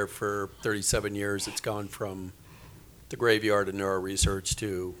a chair for 37 years, it's gone from the graveyard of neuro research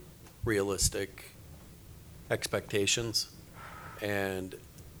to realistic expectations and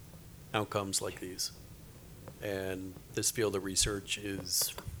outcomes like these. And this field of research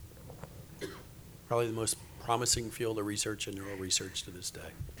is probably the most promising field of research in neuro research to this day.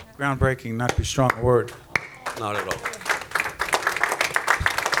 Groundbreaking, not too strong a word. Not at all.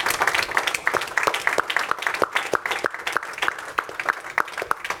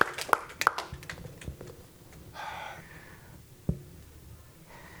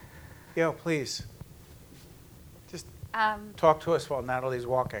 Gail, please. Just talk to us while Natalie's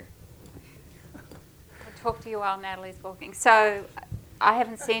walking. I'll talk to you while Natalie's walking. So I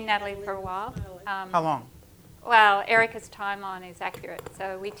haven't seen Natalie for a while. How long? Well, Erica's timeline is accurate.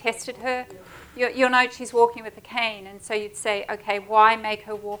 So we tested her. You'll note she's walking with a cane. And so you'd say, okay, why make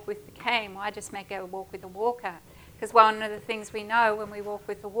her walk with the cane? Why just make her walk with a walker? Because one of the things we know when we walk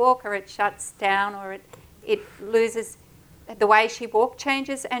with a walker, it shuts down or it loses, the way she walks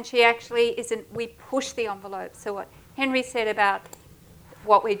changes, and she actually isn't, we push the envelope. So what Henry said about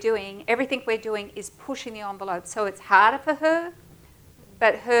what we're doing, everything we're doing is pushing the envelope. So it's harder for her,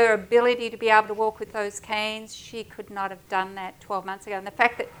 but her ability to be able to walk with those canes, she could not have done that 12 months ago. And the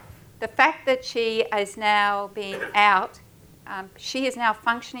fact that she is now being out, she is now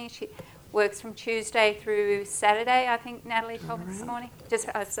functioning. She works from Tuesday through Saturday, I think Natalie told me this morning. Just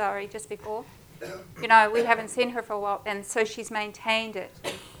before. You know, we haven't seen her for a while, and so she's maintained it.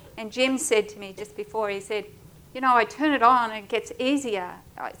 And Jim said to me just before, he said, you know, I turn it on and it gets easier.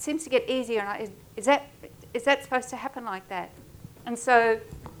 It seems to get easier. And is that supposed to happen like that? And so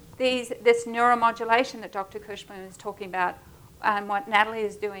this neuromodulation that Dr. Cushman is talking about and what Natalie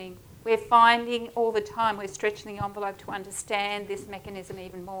is doing, we're finding all the time, we're stretching the envelope to understand this mechanism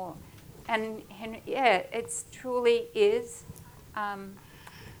even more. And Henry, yeah, it truly is,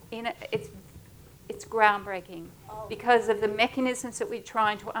 it's groundbreaking because of the mechanisms that we're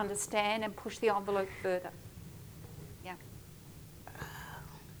trying to understand and push the envelope further. Yeah.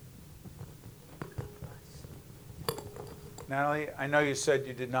 Natalie, I know you said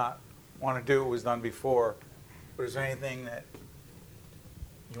you did not want to do what was done before, but is there anything that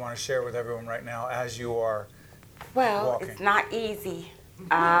you want to share with everyone right now as you are walking? It's not easy.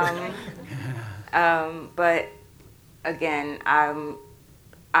 But again, I've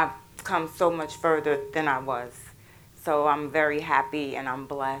come so much further than I was. So I'm very happy and I'm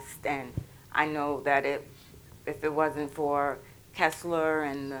blessed. And I know that if it wasn't for Kessler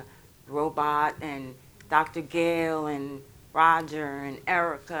and the robot and Dr. Gale and Roger and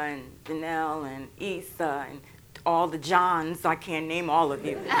Erica and Janelle and Issa and all the Johns, I can't name all of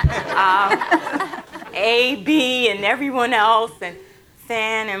you, A, B, and everyone else, and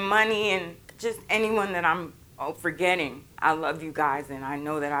Fan and Money and just anyone that I'm forgetting. I love you guys, and I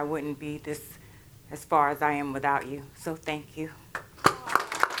know that I wouldn't be this as far as I am without you. So thank you.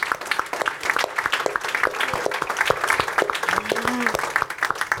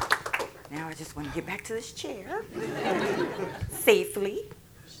 Now I just want to get back to this chair safely.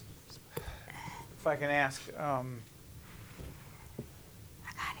 If I can ask, I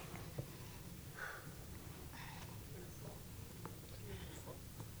got it.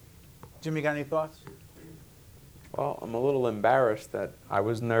 Jim, you got any thoughts? Well, I'm a little embarrassed that I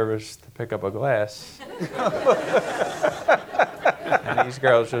was nervous to pick up a glass. And these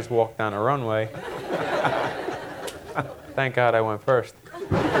girls just walked down a runway. Thank God I went first.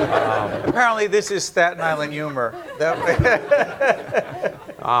 Apparently this is Staten Island humor.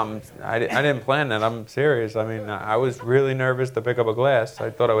 I didn't plan that. I'm serious. I mean, I was really nervous to pick up a glass. I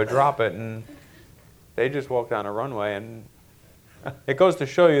thought I would drop it, and they just walked down a runway. And it goes to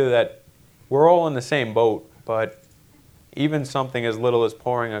show you that we're all in the same boat, but even something as little as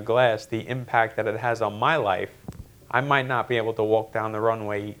pouring a glass, the impact that it has on my life, I might not be able to walk down the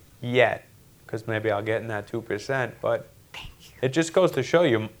runway yet, because maybe I'll get in that 2%, but it just goes to show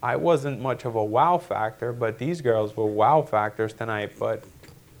you, I wasn't much of a wow factor, but these girls were wow factors tonight, but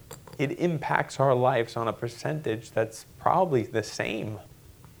it impacts our lives on a percentage that's probably the same.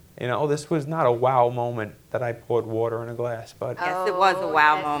 You know, this was not a wow moment that I poured water in a glass, but Yes, it was a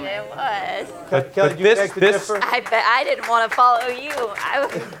wow moment. It was. but Kelly, do you beg to differ? I bet I didn't want to follow you.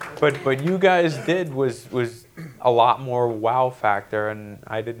 But you guys did was a lot more wow factor, and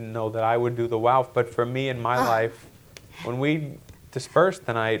I didn't know that I would do the wow. But for me in my life, when we dispersed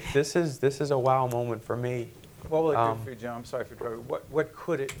tonight, this is a wow moment for me. What will it do for you, John? I'm sorry for interrupting. What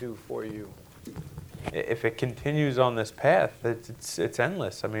could it do for you? if it continues on this path, it's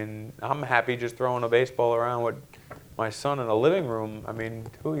endless. I mean, I'm happy just throwing a baseball around with my son in the living room. I mean,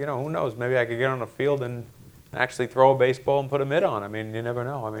 who knows? Maybe I could get on the field and actually throw a baseball and put a mitt on. I mean, you never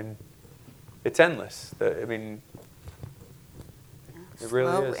know. I mean, it's endless. It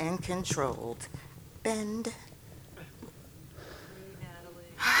really Slow is. and controlled. Bend.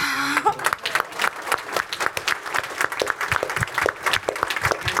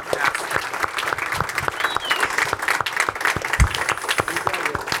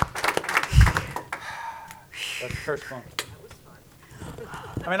 That's the first one.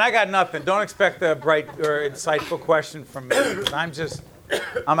 I mean, I got nothing. Don't expect a bright or insightful question from me.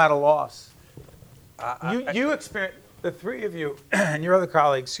 I'm at a loss. You experience, the three of you and your other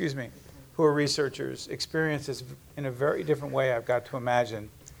colleagues, who are researchers, experience this in a very different way, I've got to imagine,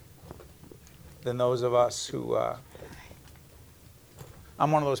 than those of us who,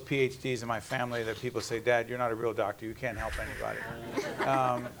 I'm one of those PhDs in my family that people say, Dad, you're not a real doctor. You can't help anybody.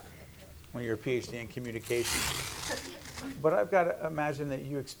 When you're a PhD in communication. But I've got to imagine that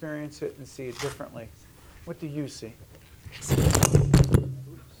you experience it and see it differently. What do you see?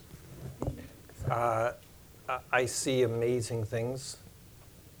 I see amazing things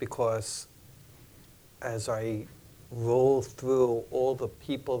because as I roll through all the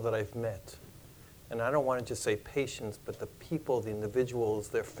people that I've met, and I don't want to just say patients, but the people, the individuals,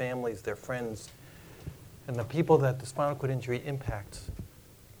 their families, their friends, and the people that the spinal cord injury impacts,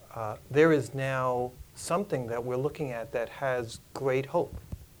 there is now something that we're looking at that has great hope.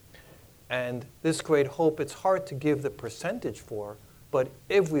 And this great hope, it's hard to give the percentage for, but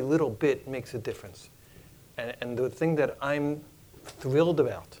every little bit makes a difference. And the thing that I'm thrilled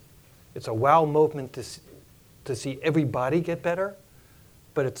about, it's a wow moment to see everybody get better,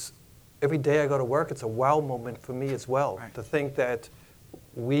 but it's every day I go to work, it's a wow moment for me as well. Right. To think that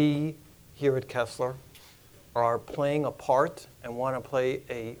we here at Kessler are playing a part and want to play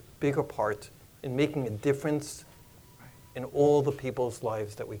a bigger part in making a difference in all the people's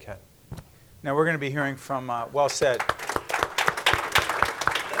lives that we can. Now we're going to be hearing from, well said.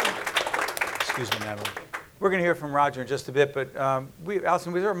 Excuse me, Natalie. We're going to hear from Roger in just a bit, but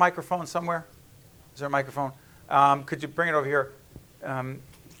Allison, was there a microphone somewhere? Is there a microphone? Could you bring it over here?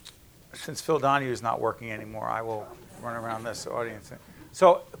 Since Phil Donahue is not working anymore, I will run around this audience.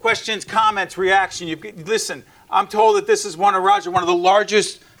 So questions, comments, reaction. Listen, I'm told that this is one of the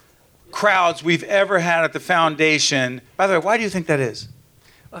largest crowds we've ever had at the foundation. By the way, why do you think that is?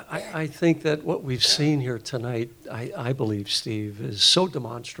 I think that what we've seen here tonight, I believe, Steve, is so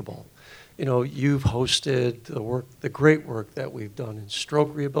demonstrable. You know, you've hosted the great work that we've done in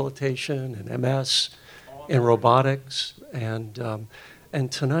stroke rehabilitation and MS, in robotics, and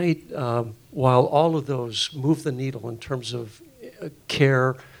tonight, while all of those move the needle in terms of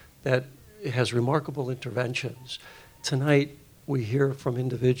care that has remarkable interventions, tonight we hear from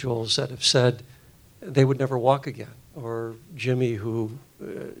individuals that have said they would never walk again, or Jimmy who,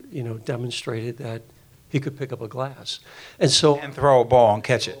 demonstrated that he could pick up a glass, and throw a ball and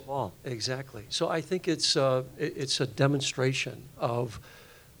catch it. Exactly. So I think it's a demonstration of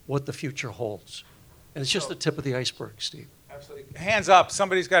what the future holds, and it's just the tip of the iceberg, Steve. Absolutely. Hands up.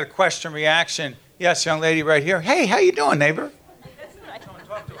 Somebody's got a question, reaction. Yes, young lady right here. Hey, how you doing, neighbor?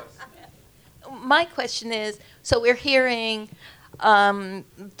 Talk to us. My question is, so we're hearing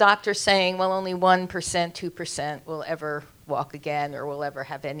doctors saying, well, only 1%, 2% will ever walk again or will ever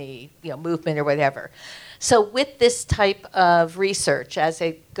have any movement or whatever. So with this type of research, as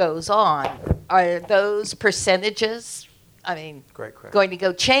it goes on, are those percentages, going to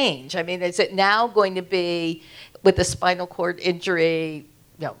go change? I mean, is it now going to be, with the spinal cord injury,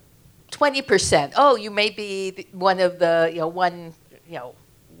 20%? Oh, you may be one of the,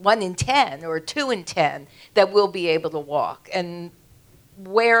 1 in 10 or 2 in 10 that will be able to walk. And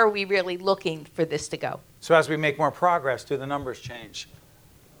where are we really looking for this to go? So as we make more progress, do the numbers change?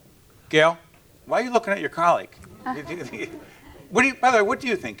 Gail, why are you looking at your colleague? By the way, what do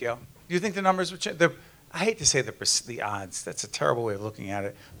you think, Gail? Do you think the numbers would change? I hate to say the odds. That's a terrible way of looking at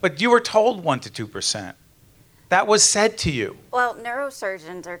it. But you were told 1% to 2%. That was said to you. Well,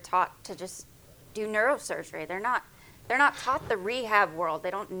 neurosurgeons are taught to just do neurosurgery. They're not taught the rehab world.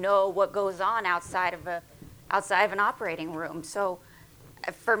 They don't know what goes on outside of an operating room. So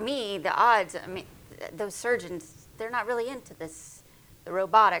for me, the odds, those surgeons, they're not really into the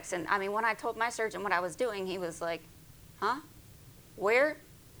robotics. And when I told my surgeon what I was doing, he was like, huh? Where?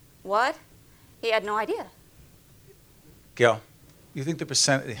 What? He had no idea. Gail, you think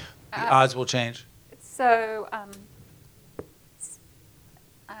the odds will change? So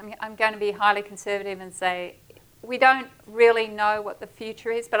I'm going to be highly conservative and say we don't really know what the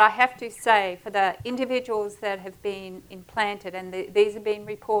future is, but I have to say, for the individuals that have been implanted, and these have been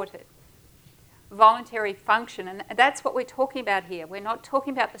reported, voluntary function, and that's what we're talking about here. We're not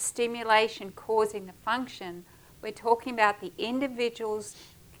talking about the stimulation causing the function. We're talking about the individuals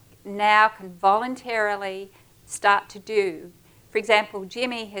now can voluntarily start to do. For example, with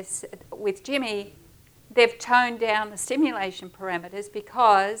Jimmy, they've toned down the stimulation parameters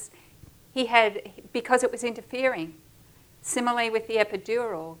because it was interfering. Similarly with the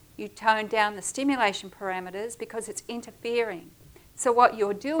epidural, you tone down the stimulation parameters because it's interfering. So what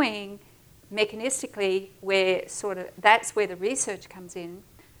you're doing mechanistically, that's where the research comes in,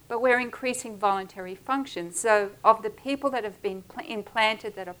 but we're increasing voluntary function. So of the people that have been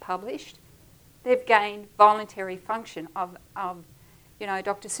implanted that are published, they've gained voluntary function of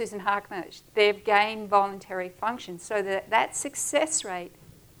Dr. Susan Harkness, they've gained voluntary function. So that success rate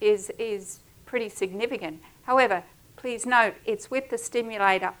is pretty significant. However, please note, it's with the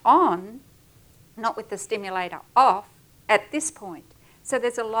stimulator on, not with the stimulator off at this point. So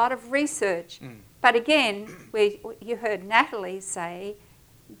there's a lot of research. But again, you heard Natalie say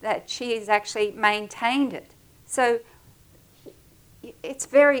that she has actually maintained it. So it's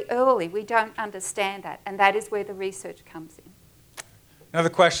very early. We don't understand that. And that is where the research comes in. Another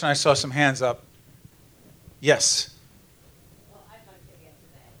question. I saw some hands up. Yes. Well, I'd like to add to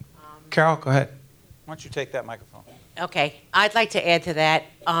that. Carol, go ahead. Why don't you take that microphone? Okay. I'd like to add to that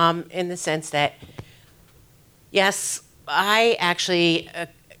in the sense that, yes, I actually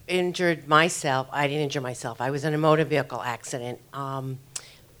injured myself. I didn't injure myself. I was in a motor vehicle accident,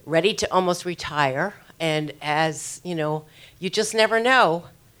 ready to almost retire. And as, you just never know.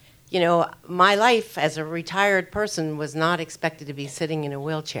 My life as a retired person was not expected to be sitting in a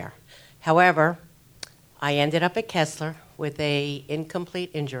wheelchair. However, I ended up at Kessler with an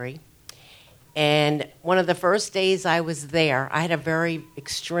incomplete injury. And one of the first days I was there, I had a very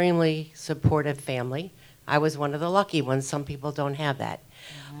extremely supportive family. I was one of the lucky ones. Some people don't have that.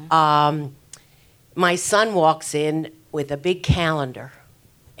 Mm-hmm. My son walks in with a big calendar,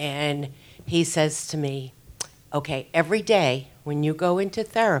 and he says to me, okay, every day when you go into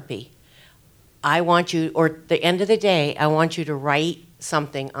therapy, I want you, or at the end of the day, I want you to write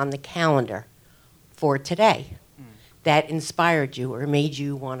something on the calendar for today that inspired you or made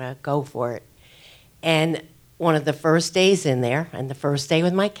you want to go for it. And one of the first days in there, and the first day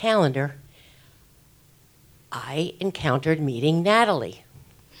with my calendar, I encountered meeting Natalie.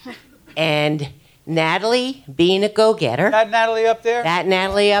 And Natalie, being a go-getter. That Natalie up there? That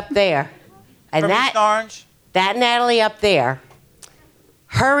Natalie up there. And From East Orange? That Natalie up there,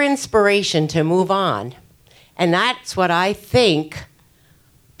 her inspiration to move on. And that's what I think,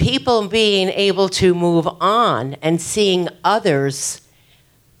 people being able to move on and seeing others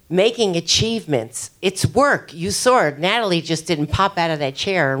making achievements. It's work. You saw it. Natalie just didn't pop out of that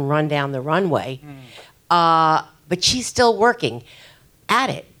chair and run down the runway. But she's still working at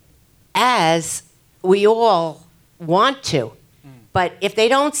it, as we all want to. But if they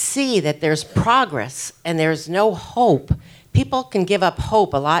don't see that there's progress and there's no hope, people can give up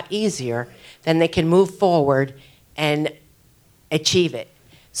hope a lot easier than they can move forward and achieve it.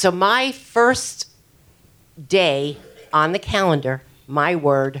 So my first day on the calendar, my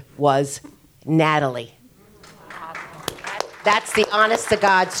word was Natalie. That's the honest to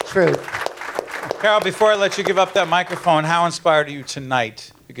God's truth. Carol, before I let you give up that microphone, how inspired are you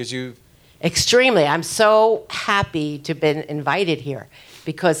tonight? Because you... Extremely. I'm so happy to have been invited here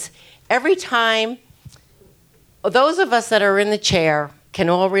because every time, those of us that are in the chair can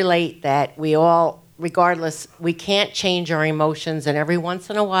all relate that we all, regardless, we can't change our emotions, and every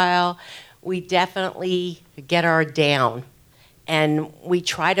once in a while, we definitely get our down. And we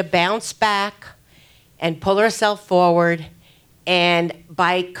try to bounce back and pull ourselves forward. And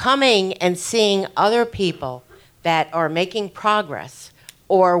by coming and seeing other people that are making progress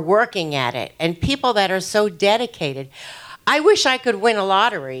or working at it, and people that are so dedicated, I wish I could win a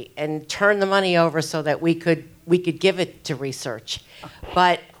lottery and turn the money over so that we could give it to research.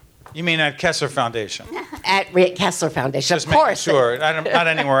 But you mean at Kessler Foundation? At Kessler Foundation, just of course. Making sure, not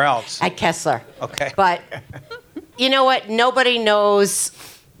anywhere else. At Kessler. Okay. But you know what? Nobody knows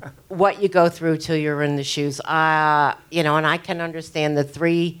what you go through till you're in the shoes. And I can understand the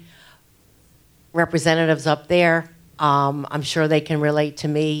three representatives up there. I'm sure they can relate to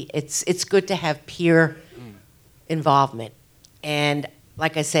me. It's good to have peer involvement. And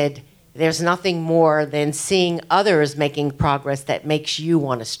like I said, there's nothing more than seeing others making progress that makes you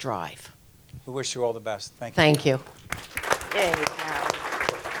want to strive. We wish you all the best. Thank you. Thank you.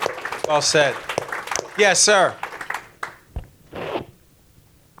 Well said. Yes, sir.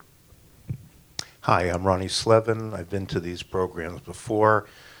 Hi, I'm Ronnie Slevin. I've been to these programs before.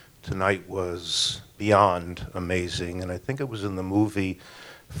 Tonight was beyond amazing, and I think it was in the movie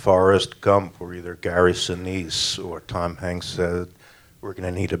Forrest Gump where either Gary Sinise or Tom Hanks said, we're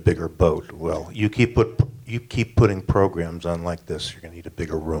going to need a bigger boat. Well, you keep putting programs on like this, you're going to need a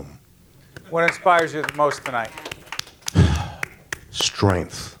bigger room. What inspires you the most tonight?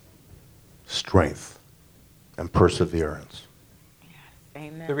 Strength, and perseverance.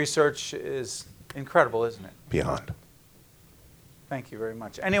 Amen. The research is incredible, isn't it? Beyond. Thank you very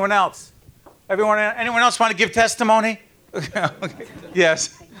much. Anyone else? Anyone else want to give testimony?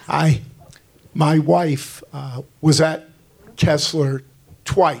 Yes. Hi. My wife was at Kessler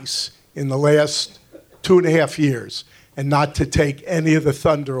twice in the last 2.5 years, and not to take any of the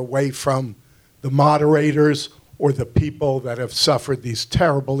thunder away from the moderators or the people that have suffered these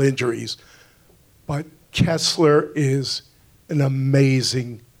terrible injuries, but Kessler is an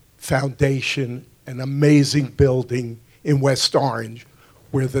amazing foundation, an amazing building in West Orange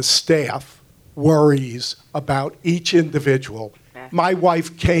where the staff worries about each individual. My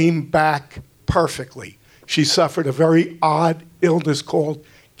wife came back perfectly. She suffered a very odd illness called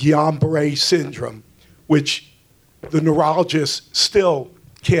Guillain-Barré syndrome, which the neurologist still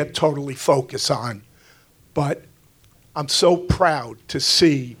can't totally focus on. But I'm so proud to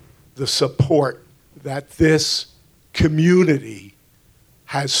see the support that this community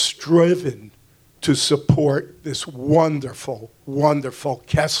has striven to support this wonderful, wonderful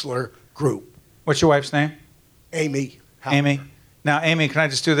Kessler group. What's your wife's name? Amy. Amy. Now, Amy, can I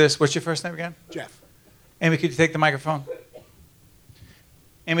just do this? What's your first name again? Jeff. Amy, could you take the microphone?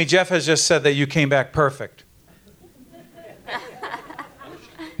 Amy, Jeff has just said that you came back perfect.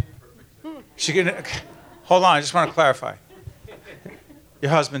 Hold on, I just want to clarify. Your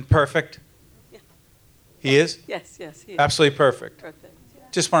husband, perfect? Yeah. He is? Yes, he is. Absolutely perfect. Perfect.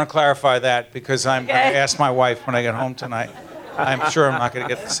 Just want to clarify that because I'm going to ask my wife when I get home tonight. I'm sure I'm not going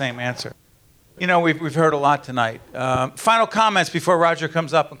to get the same answer. You know, we've heard a lot tonight. Final comments before Roger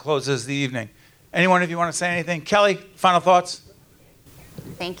comes up and closes the evening. Anyone of you want to say anything? Kelly, final thoughts?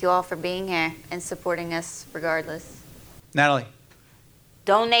 Thank you all for being here and supporting us regardless. Natalie.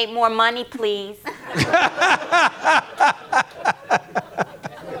 Donate more money, please.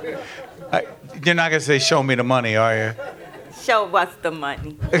 You're not going to say, show me the money, are you? Show us the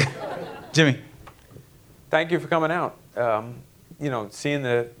money. Jimmy. Thank you for coming out. You know, seeing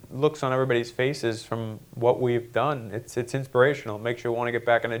the looks on everybody's faces from what we've done, it's inspirational. It makes you want to get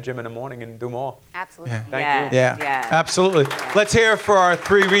back in the gym in the morning and do more. Absolutely. Yeah. Thank you. Yeah, absolutely. Let's hear for our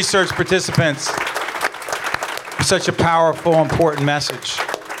 3 research participants. Such a powerful, important message,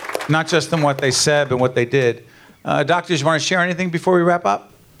 not just in what they said, but what they did. Doctors, you want to share anything before we wrap up?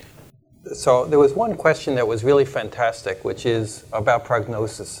 So there was one question that was really fantastic, which is about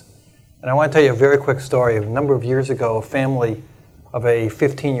prognosis. And I want to tell you a very quick story. A number of years ago, a family of a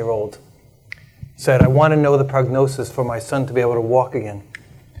 15-year-old said, I want to know the prognosis for my son to be able to walk again.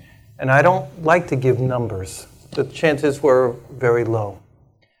 And I don't like to give numbers. The chances were very low.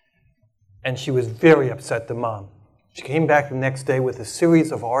 And she was very upset, the mom. She came back the next day with a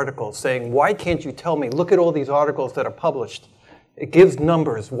series of articles saying, why can't you tell me? Look at all these articles that are published. It gives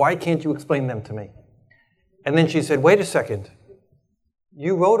numbers. Why can't you explain them to me? And then she said, wait a second.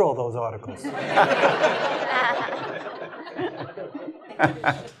 You wrote all those articles.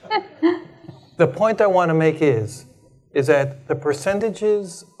 The point I want to make is that the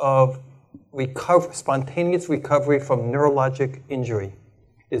percentages of spontaneous recovery from neurologic injury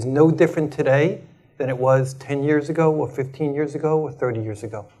is no different today than it was 10 years ago or 15 years ago or 30 years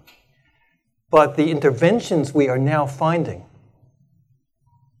ago. But the interventions we are now finding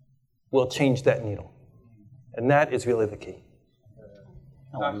will change that needle. And that is really the key.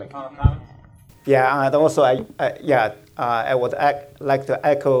 Yeah, and also I would like to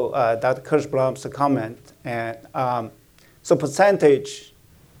echo Dr. Kirschblum's comment. And so percentage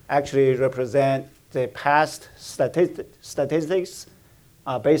actually represent the past statistics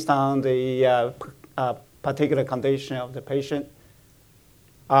based on the particular condition of the patient.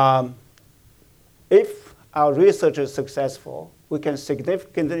 If our research is successful, we can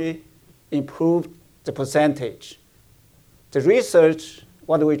significantly improve the percentage. The research,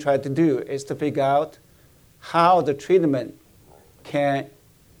 what we try to do is to figure out how the treatment can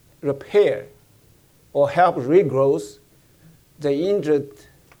repair or help regrowth the injured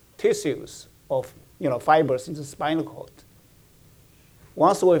tissues of fibers in the spinal cord.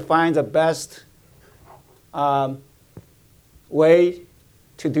 Once we find the best way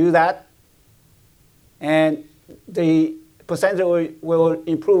to do that, and the percentage will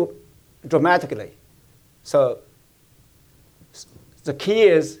improve dramatically. So the key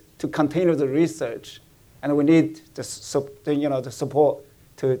is to continue the research, and we need the support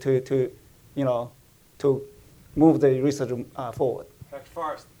to move the research forward. Dr.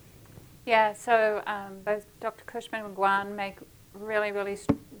 Forrest. Yeah, so both Dr. Cushman and Guan make really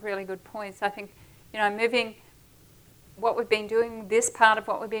good points. I think, moving what we've been doing, this part of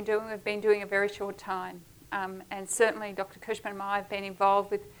what we've been doing a very short time. And certainly Dr. Cushman and I have been involved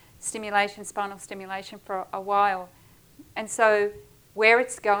with spinal stimulation for a while. And so where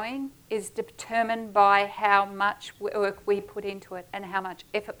it's going is determined by how much work we put into it and how much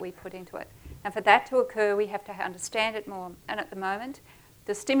effort we put into it. And for that to occur, we have to understand it more. And at the moment,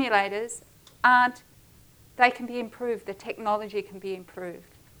 the stimulators they can be improved. The technology can be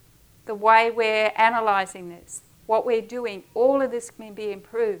improved. The way we're analysing this, what we're doing, all of this can be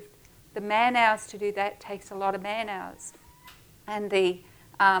improved. The man hours to do that takes a lot of man hours. And the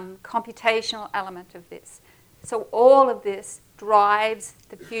computational element of this. So all of this drives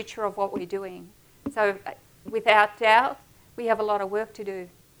the future of what we're doing. So without doubt, we have a lot of work to do.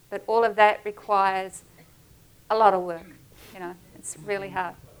 But all of that requires a lot of work. It's really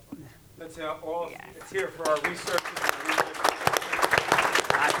hard. Let's hear for our researchers.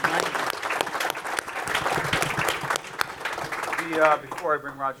 Before I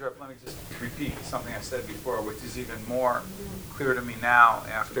bring Roger up, let me just repeat something I said before, which is even more clear to me now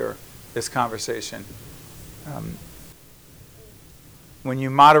after this conversation. When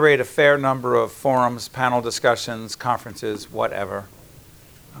you moderate a fair number of forums, panel discussions, conferences, whatever,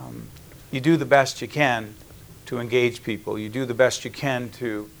 you do the best you can to engage people. You do the best you can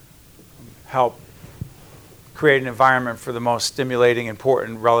to help create an environment for the most stimulating,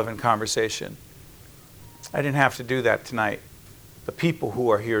 important, relevant conversation. I didn't have to do that tonight. The people who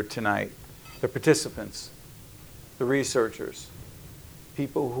are here tonight, the participants, the researchers,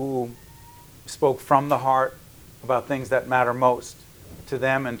 people who spoke from the heart about things that matter most to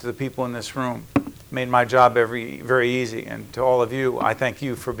them and to the people in this room, made my job very easy. And to all of you, I thank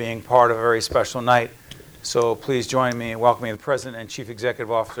you for being part of a very special night. So please join me in welcoming the President and Chief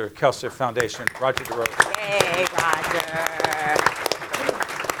Executive Officer, Kessler Foundation, Roger DeRosa. Hey, Roger.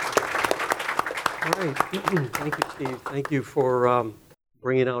 All right. Thank you, Steve. Thank you for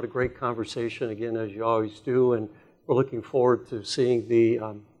bringing out a great conversation again, as you always do. And we're looking forward to seeing the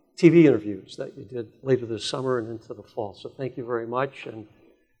TV interviews that you did later this summer and into the fall. So thank you very much. And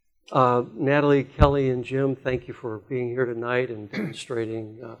Natalie, Kelly, and Jim, thank you for being here tonight and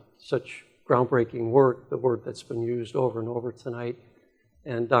demonstrating such groundbreaking work, the word that's been used over and over tonight.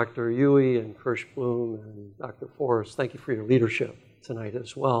 And Dr. Yui and Kirschblum and Dr. Forrest, thank you for your leadership tonight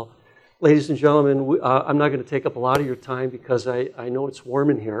as well. Ladies and gentlemen, I'm not going to take up a lot of your time because I know it's warm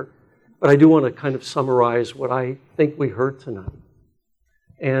in here, but I do want to kind of summarize what I think we heard tonight.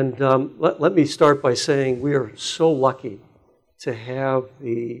 And let me start by saying we are so lucky to have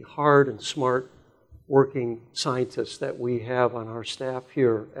the hard and smart working scientists that we have on our staff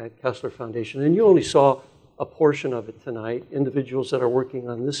here at Kessler Foundation. And you only saw a portion of it tonight, individuals that are working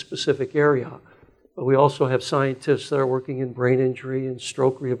on this specific area. But we also have scientists that are working in brain injury and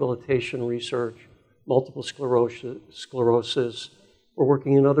stroke rehabilitation research, multiple sclerosis. We're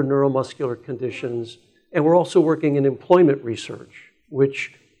working in other neuromuscular conditions. And we're also working in employment research,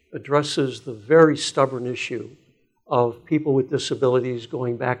 which addresses the very stubborn issue of people with disabilities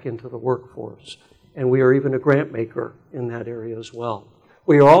going back into the workforce. And we are even a grant maker in that area as well.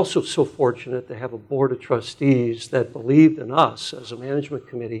 We are also so fortunate to have a board of trustees that believed in us as a management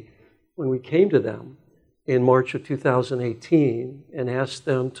committee when we came to them in March of 2018 and asked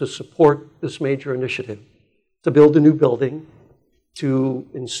them to support this major initiative, to build a new building, to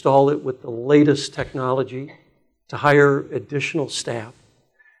install it with the latest technology, to hire additional staff.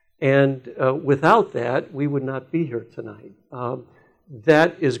 And without that, we would not be here tonight.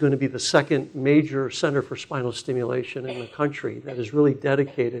 That is going to be the second major center for spinal stimulation in the country that is really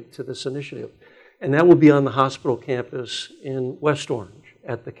dedicated to this initiative. And that will be on the hospital campus in West Orange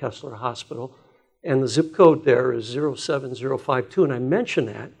at the Kessler Hospital. And the zip code there is 07052. And I mention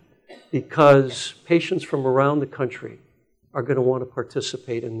that because patients from around the country are going to want to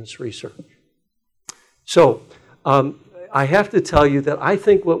participate in this research. So I have to tell you that I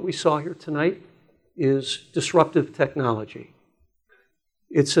think what we saw here tonight is disruptive technology.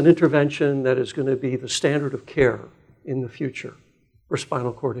 It's an intervention that is going to be the standard of care in the future for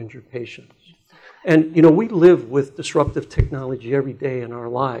spinal cord injured patients. And, you know, we live with disruptive technology every day in our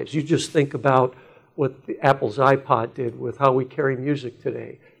lives. You just think about what the Apple's iPod did with how we carry music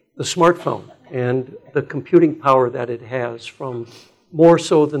today, the smartphone and the computing power that it has, from more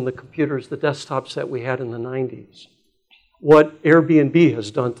so than the computers, the desktops that we had in the 90s. What Airbnb has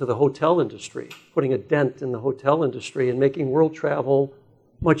done to the hotel industry, putting a dent in the hotel industry and making world travel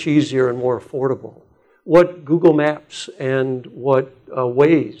much easier and more affordable. What Google Maps and what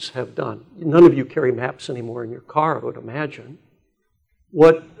Waze have done. None of you carry maps anymore in your car, I would imagine.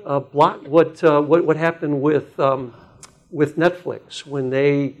 What happened with Netflix when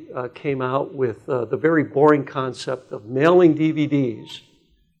they came out with the very boring concept of mailing DVDs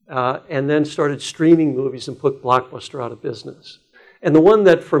and then started streaming movies and put Blockbuster out of business. And the one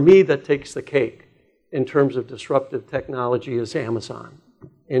that, for me, that takes the cake in terms of disruptive technology is Amazon,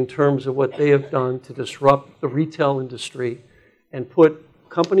 in terms of what they have done to disrupt the retail industry and put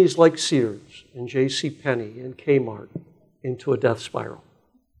companies like Sears and JCPenney and Kmart into a death spiral.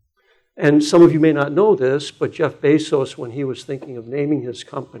 And some of you may not know this, but Jeff Bezos, when he was thinking of naming his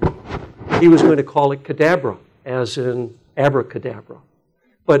company, he was going to call it Cadabra, as in abracadabra.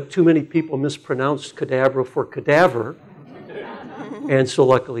 But too many people mispronounced cadabra for cadaver, and so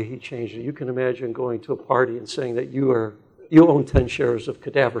luckily he changed it. You can imagine going to a party and saying that you own 10 shares of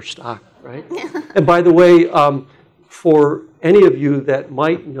cadaver stock, right? And by the way, for any of you that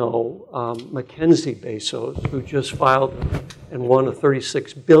might know Mackenzie Bezos, who just filed and won a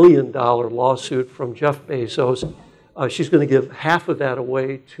 $36 billion lawsuit from Jeff Bezos, she's going to give half of that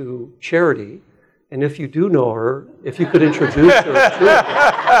away to charity. And if you do know her, if you could introduce her to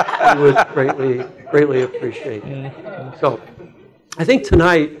us, we would greatly appreciate it. So I think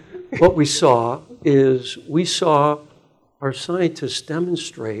tonight what we saw our scientists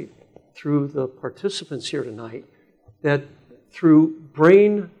demonstrate through the participants here tonight that through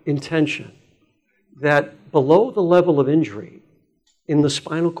brain intention, that below the level of injury in the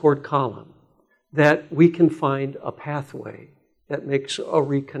spinal cord column, that we can find a pathway that makes a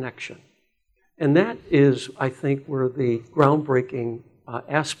reconnection. And that is, I think, where the groundbreaking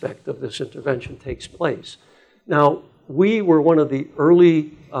aspect of this intervention takes place. Now, we were one of the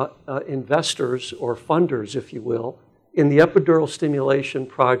early investors or funders, if you will, in the epidural stimulation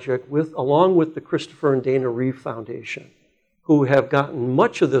project along with the Christopher and Dana Reeve Foundation, who have gotten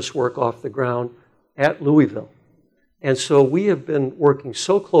much of this work off the ground at Louisville. And so we have been working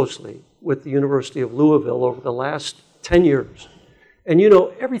so closely with the University of Louisville over the last 10 years. And you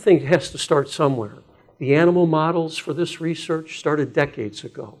know, everything has to start somewhere. The animal models for this research started decades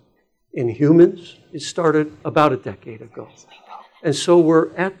ago. In humans, it started about a decade ago. And so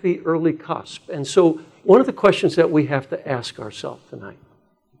we're at the early cusp. And so one of the questions that we have to ask ourselves tonight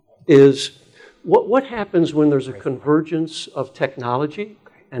is, what happens when there's a convergence of technology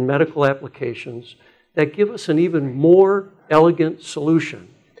and medical applications that give us an even more elegant solution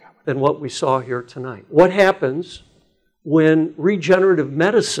than what we saw here tonight? What happens when regenerative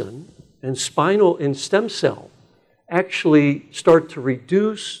medicine and spinal and stem cell actually start to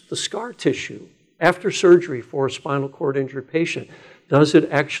reduce the scar tissue after surgery for a spinal cord injury patient? Does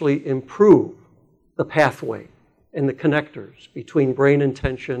it actually improve the pathway and the connectors between brain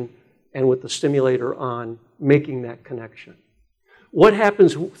intention and with the stimulator on, making that connection? What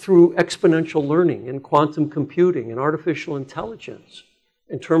happens through exponential learning and quantum computing and artificial intelligence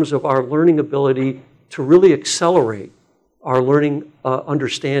in terms of our learning ability to really accelerate our learning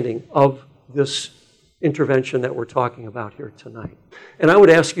understanding of this intervention that we're talking about here tonight? And I would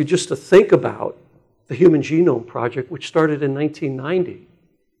ask you just to think about the Human Genome Project, which started in 1990.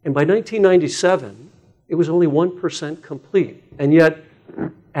 And by 1997, it was only 1% complete. And yet,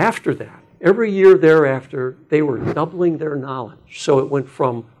 after that, every year thereafter, they were doubling their knowledge. So it went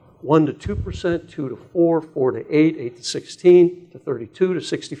from 1 to 2%, 2 to 4, 4 to 8, 8 to 16, to 32, to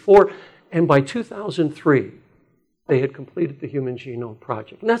 64. And by 2003, they had completed the Human Genome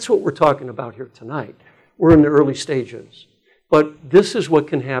Project. And that's what we're talking about here tonight. We're in the early stages. But this is what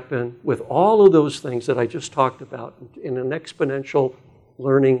can happen with all of those things that I just talked about in an exponential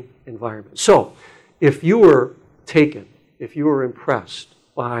learning environment. So if you were taken, if you were impressed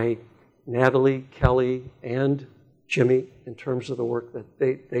by Natalie, Kelly, and Jimmy in terms of the work that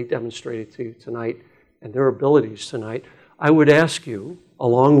they demonstrated to you tonight and their abilities tonight, I would ask you,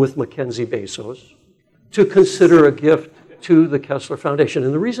 along with Mackenzie Bezos, to consider a gift to the Kessler Foundation.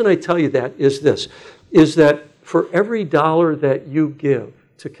 And the reason I tell you that is this, is that for every dollar that you give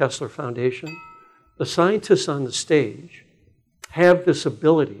to Kessler Foundation, the scientists on the stage have this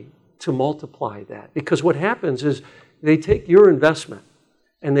ability to multiply that. Because what happens is they take your investment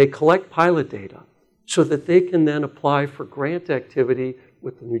and they collect pilot data so that they can then apply for grant activity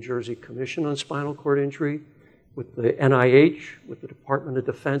with the New Jersey Commission on Spinal Cord Injury, with the NIH, with the Department of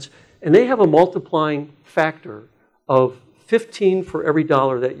Defense, and they have a multiplying factor of 15 for every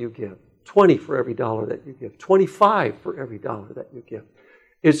dollar that you give, 20 for every dollar that you give, 25 for every dollar that you give.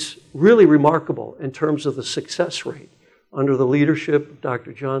 It's really remarkable in terms of the success rate. Under the leadership of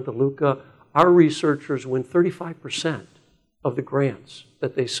Dr. John DeLuca, our researchers win 35% of the grants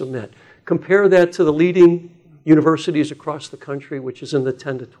that they submit. Compare that to the leading universities across the country, which is in the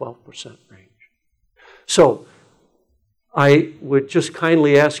 10 to 12% range. So I would just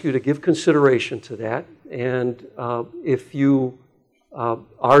kindly ask you to give consideration to that. And if you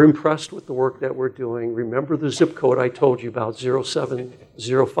are impressed with the work that we're doing, remember the zip code I told you about,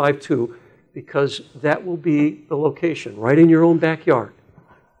 07052, because that will be the location right in your own backyard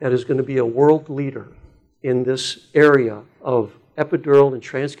that is going to be a world leader in this area of epidural and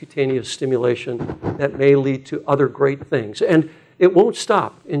transcutaneous stimulation that may lead to other great things. And it won't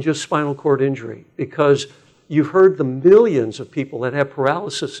stop in just spinal cord injury, because you've heard the millions of people that have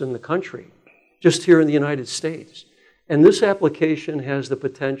paralysis in the country, just here in the United States. And this application has the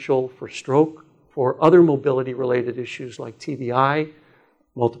potential for stroke, for other mobility-related issues like TBI,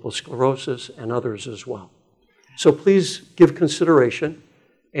 multiple sclerosis, and others as well. So please give consideration.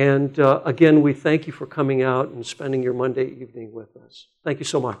 And again, we thank you for coming out and spending your Monday evening with us. Thank you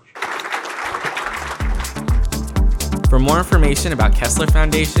so much. For more information about Kessler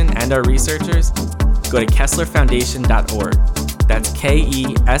Foundation and our researchers, go to KesslerFoundation.org. That's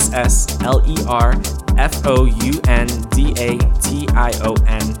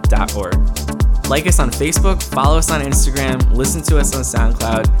KesslerFoundation.org. Like us on Facebook, follow us on Instagram, listen to us on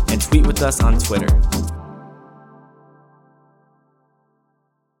SoundCloud, and tweet with us on Twitter.